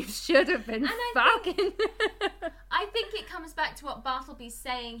when you should have been fucking... I think it comes back to what Bartleby's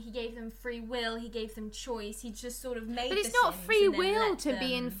saying. He gave them free will, he gave them choice, he just sort of made But it's not free will to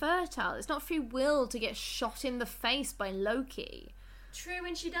be infertile. It's not free will to get shot in the face by Loki. True,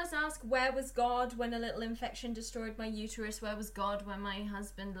 and she does ask, where was God when a little infection destroyed my uterus? Where was God when my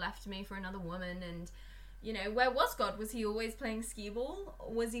husband left me for another woman? And... where was God? Was he always playing skee ball?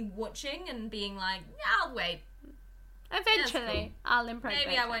 Was he watching and being like, yeah, I'll wait. Eventually, I'll impregnate.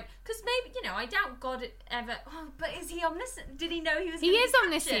 Maybe I won't. Because maybe, I doubt God ever... Oh, but is he omniscient? Did he know he was He going to is be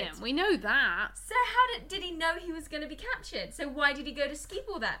omniscient. captured? We know that. So how did he know he was going to be captured? So why did he go to skee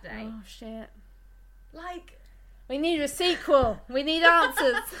ball that day? Oh, shit. We need a sequel. We need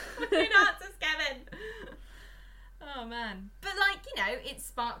answers. We need answers, Kevin. Oh man. But it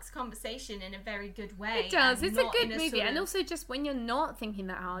sparks conversation in a very good way. It does. It's a good movie. Sort of... And also just when you're not thinking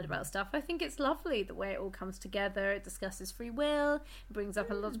that hard about stuff, I think it's lovely the way it all comes together. It discusses free will, it brings up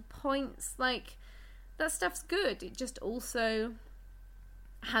a lot of points. That stuff's good. It just also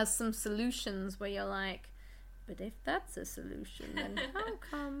has some solutions where you're like, but if that's a solution, then how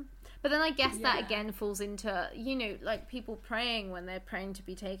come? But then I guess that again falls into, people praying when they're praying to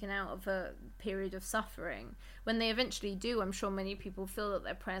be taken out of a period of suffering. When they eventually do, I'm sure many people feel that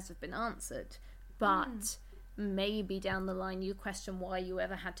their prayers have been answered. But maybe down the line you question why you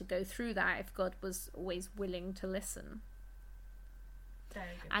ever had to go through that if God was always willing to listen. Very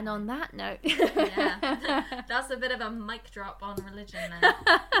good. And on that note... That's a bit of a mic drop on religion then.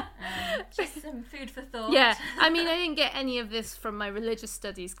 Just some food for thought. Yeah, I didn't get any of this from my religious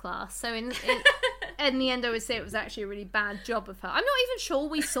studies class, so in the end I would say it was actually a really bad job of her. I'm not even sure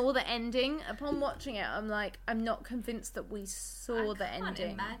we saw the ending. Upon watching it, I'm not convinced that we saw the ending. I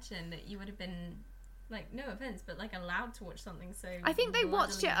can't imagine that you would have been... no offense, but allowed to watch something so... I think they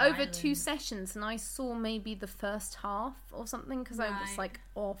watched it over 2 sessions, and I saw maybe the first half or something, because I was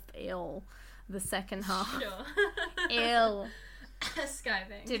off ill the second half. Sure. Ill.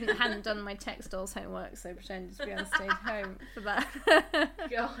 Skiving. Hadn't done my textiles homework, so pretended to be on stayed home for that.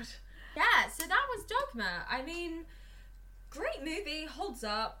 God. Yeah, so that was Dogma. Great movie, holds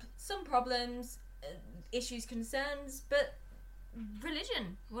up, some problems, issues, concerns, but...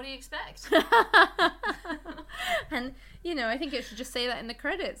 religion. What do you expect? And, you know, I think it should just say that in the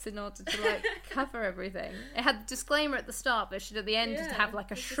credits in order to, like, cover everything. It had the disclaimer at the start, but it should at the end just have,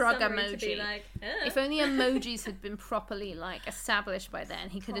 like, a shrug emoji. Like, If only emojis had been properly, like, established by then,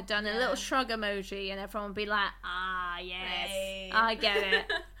 he could have done a little shrug emoji and everyone would be like, ah, yes, I get it.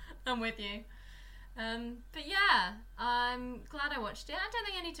 I'm with you. But yeah, I'm glad I watched it. I don't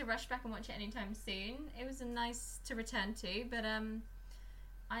think I need to rush back and watch it anytime soon. It was nice to return to, but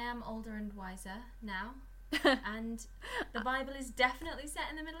I am older and wiser now. And the Bible is definitely set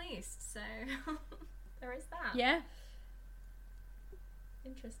in the Middle East, so there is that. Yeah.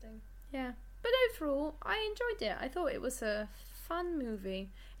 Interesting. Yeah. But overall, I enjoyed it. I thought it was a fun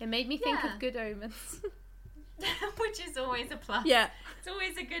movie. It made me think of Good Omens. Which is always a plus. Yeah. It's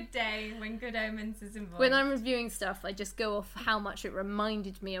always a good day when Good Omens is involved. When I'm reviewing stuff, I just go off how much it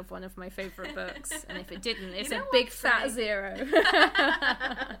reminded me of one of my favourite books. And if it didn't, it's a big fat 0.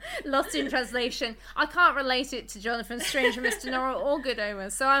 Lost in translation. I can't relate it to Jonathan Strange and Mr. Norrell or Good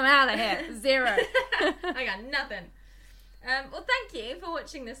Omens, so I'm out of here. 0. I got nothing. Well, thank you for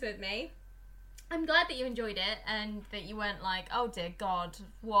watching this with me. I'm glad that you enjoyed it and that you weren't like, oh dear God,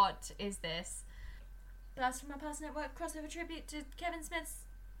 what is this? Blast from Our Past Network crossover tribute to Kevin Smith's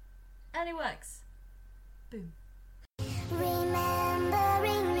early works. Boom.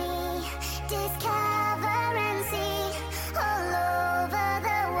 Remembering me, discover and see all over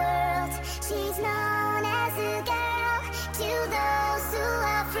the world. She's known as a girl to those who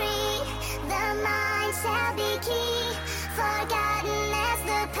are free. The mind shall be key, forgotten as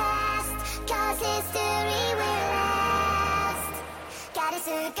the past, 'cause history will last. Goddess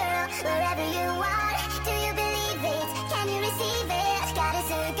or girl, wherever you are. Do you believe it? Can you receive it? Goddess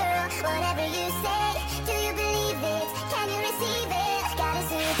or girl, whatever you say. Do you believe it? Can you receive it?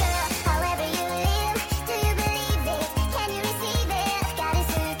 Goddess or girl, however you live. Do you believe it? Can you receive it?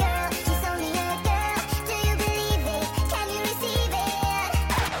 Goddess or girl, she's only a girl. Do you believe it? Can you receive it?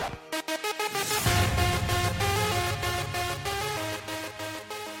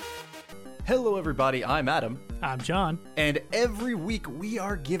 Hello everybody, I'm Adam. I'm John. And every week we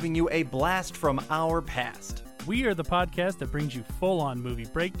are giving you a blast from our past. We are the podcast that brings you full-on movie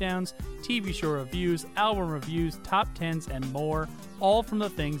breakdowns, TV show reviews, album reviews, top 10s, and more, all from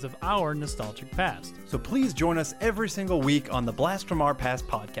the things of our nostalgic past. So please join us every single week on the Blast from Our Past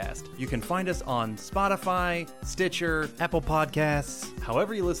podcast. You can find us on Spotify, Stitcher, Apple Podcasts.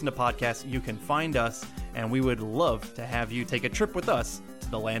 However you listen to podcasts, you can find us, and we would love to have you take a trip with us to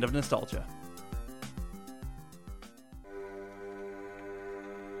the land of nostalgia.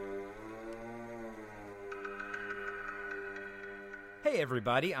 Hey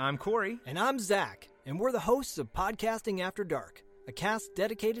everybody, I'm Corey. And I'm Zach, and we're the hosts of Podcasting After Dark, a cast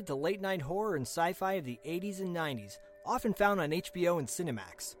dedicated to late-night horror and sci-fi of the 80s and 90s, often found on HBO and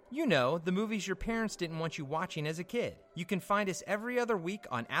Cinemax. You know, the movies your parents didn't want you watching as a kid. You can find us every other week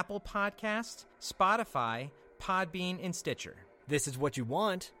on Apple Podcasts, Spotify, Podbean, and Stitcher. This is what you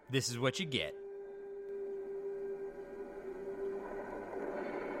want. This is what you get.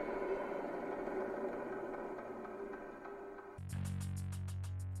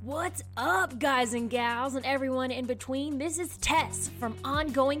 What's up, guys and gals, and everyone in between? This is Tess from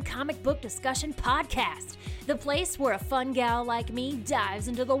Ongoing Comic Book Discussion Podcast, the place where a fun gal like me dives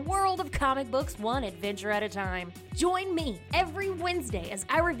into the world of comic books one adventure at a time. Join me every Wednesday as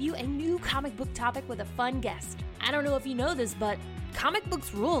I review a new comic book topic with a fun guest. I don't know if you know this, but comic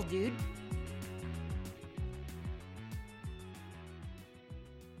books rule, dude.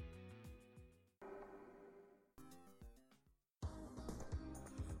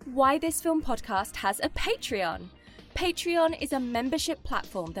 Why This Film Podcast has a Patreon. Patreon is a membership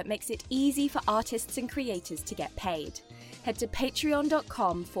platform that makes it easy for artists and creators to get paid. Head to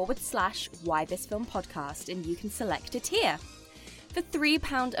patreon.com/Why This Film Podcast and you can select a tier. For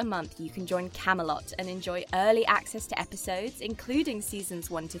 £3 a month, you can join Camelot and enjoy early access to episodes, including seasons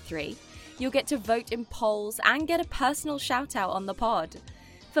 1 to 3. You'll get to vote in polls and get a personal shout out on the pod.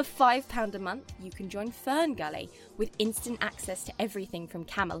 For £5 a month, you can join Fern Gully. With instant access to everything from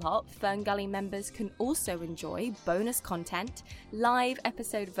Camelot, Fern Gully members can also enjoy bonus content, live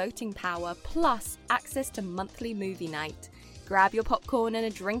episode voting power, plus access to monthly movie night. Grab your popcorn and a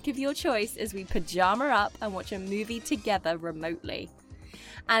drink of your choice as we pajama up and watch a movie together remotely.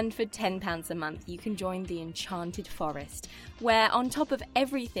 And for £10 a month, you can join the Enchanted Forest, where on top of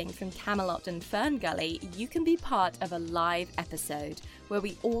everything from Camelot and Fern Gully, you can be part of a live episode where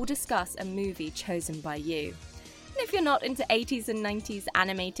we all discuss a movie chosen by you. And if you're not into 80s and 90s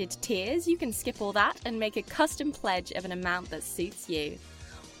animated tiers, you can skip all that and make a custom pledge of an amount that suits you.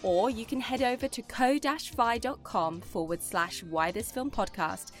 Or you can head over to ko-fi.com/Why This Film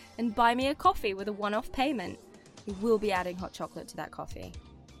Podcast and buy me a coffee with a one-off payment. We will be adding hot chocolate to that coffee.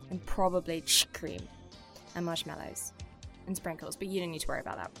 And probably cream. And marshmallows. And sprinkles, but you don't need to worry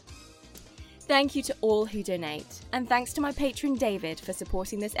about that. Thank you to all who donate. And thanks to my patron David for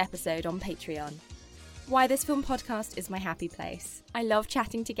supporting this episode on Patreon. Why This Film Podcast is my happy place. I love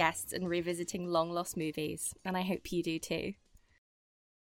chatting to guests and revisiting long-lost movies. And I hope you do too.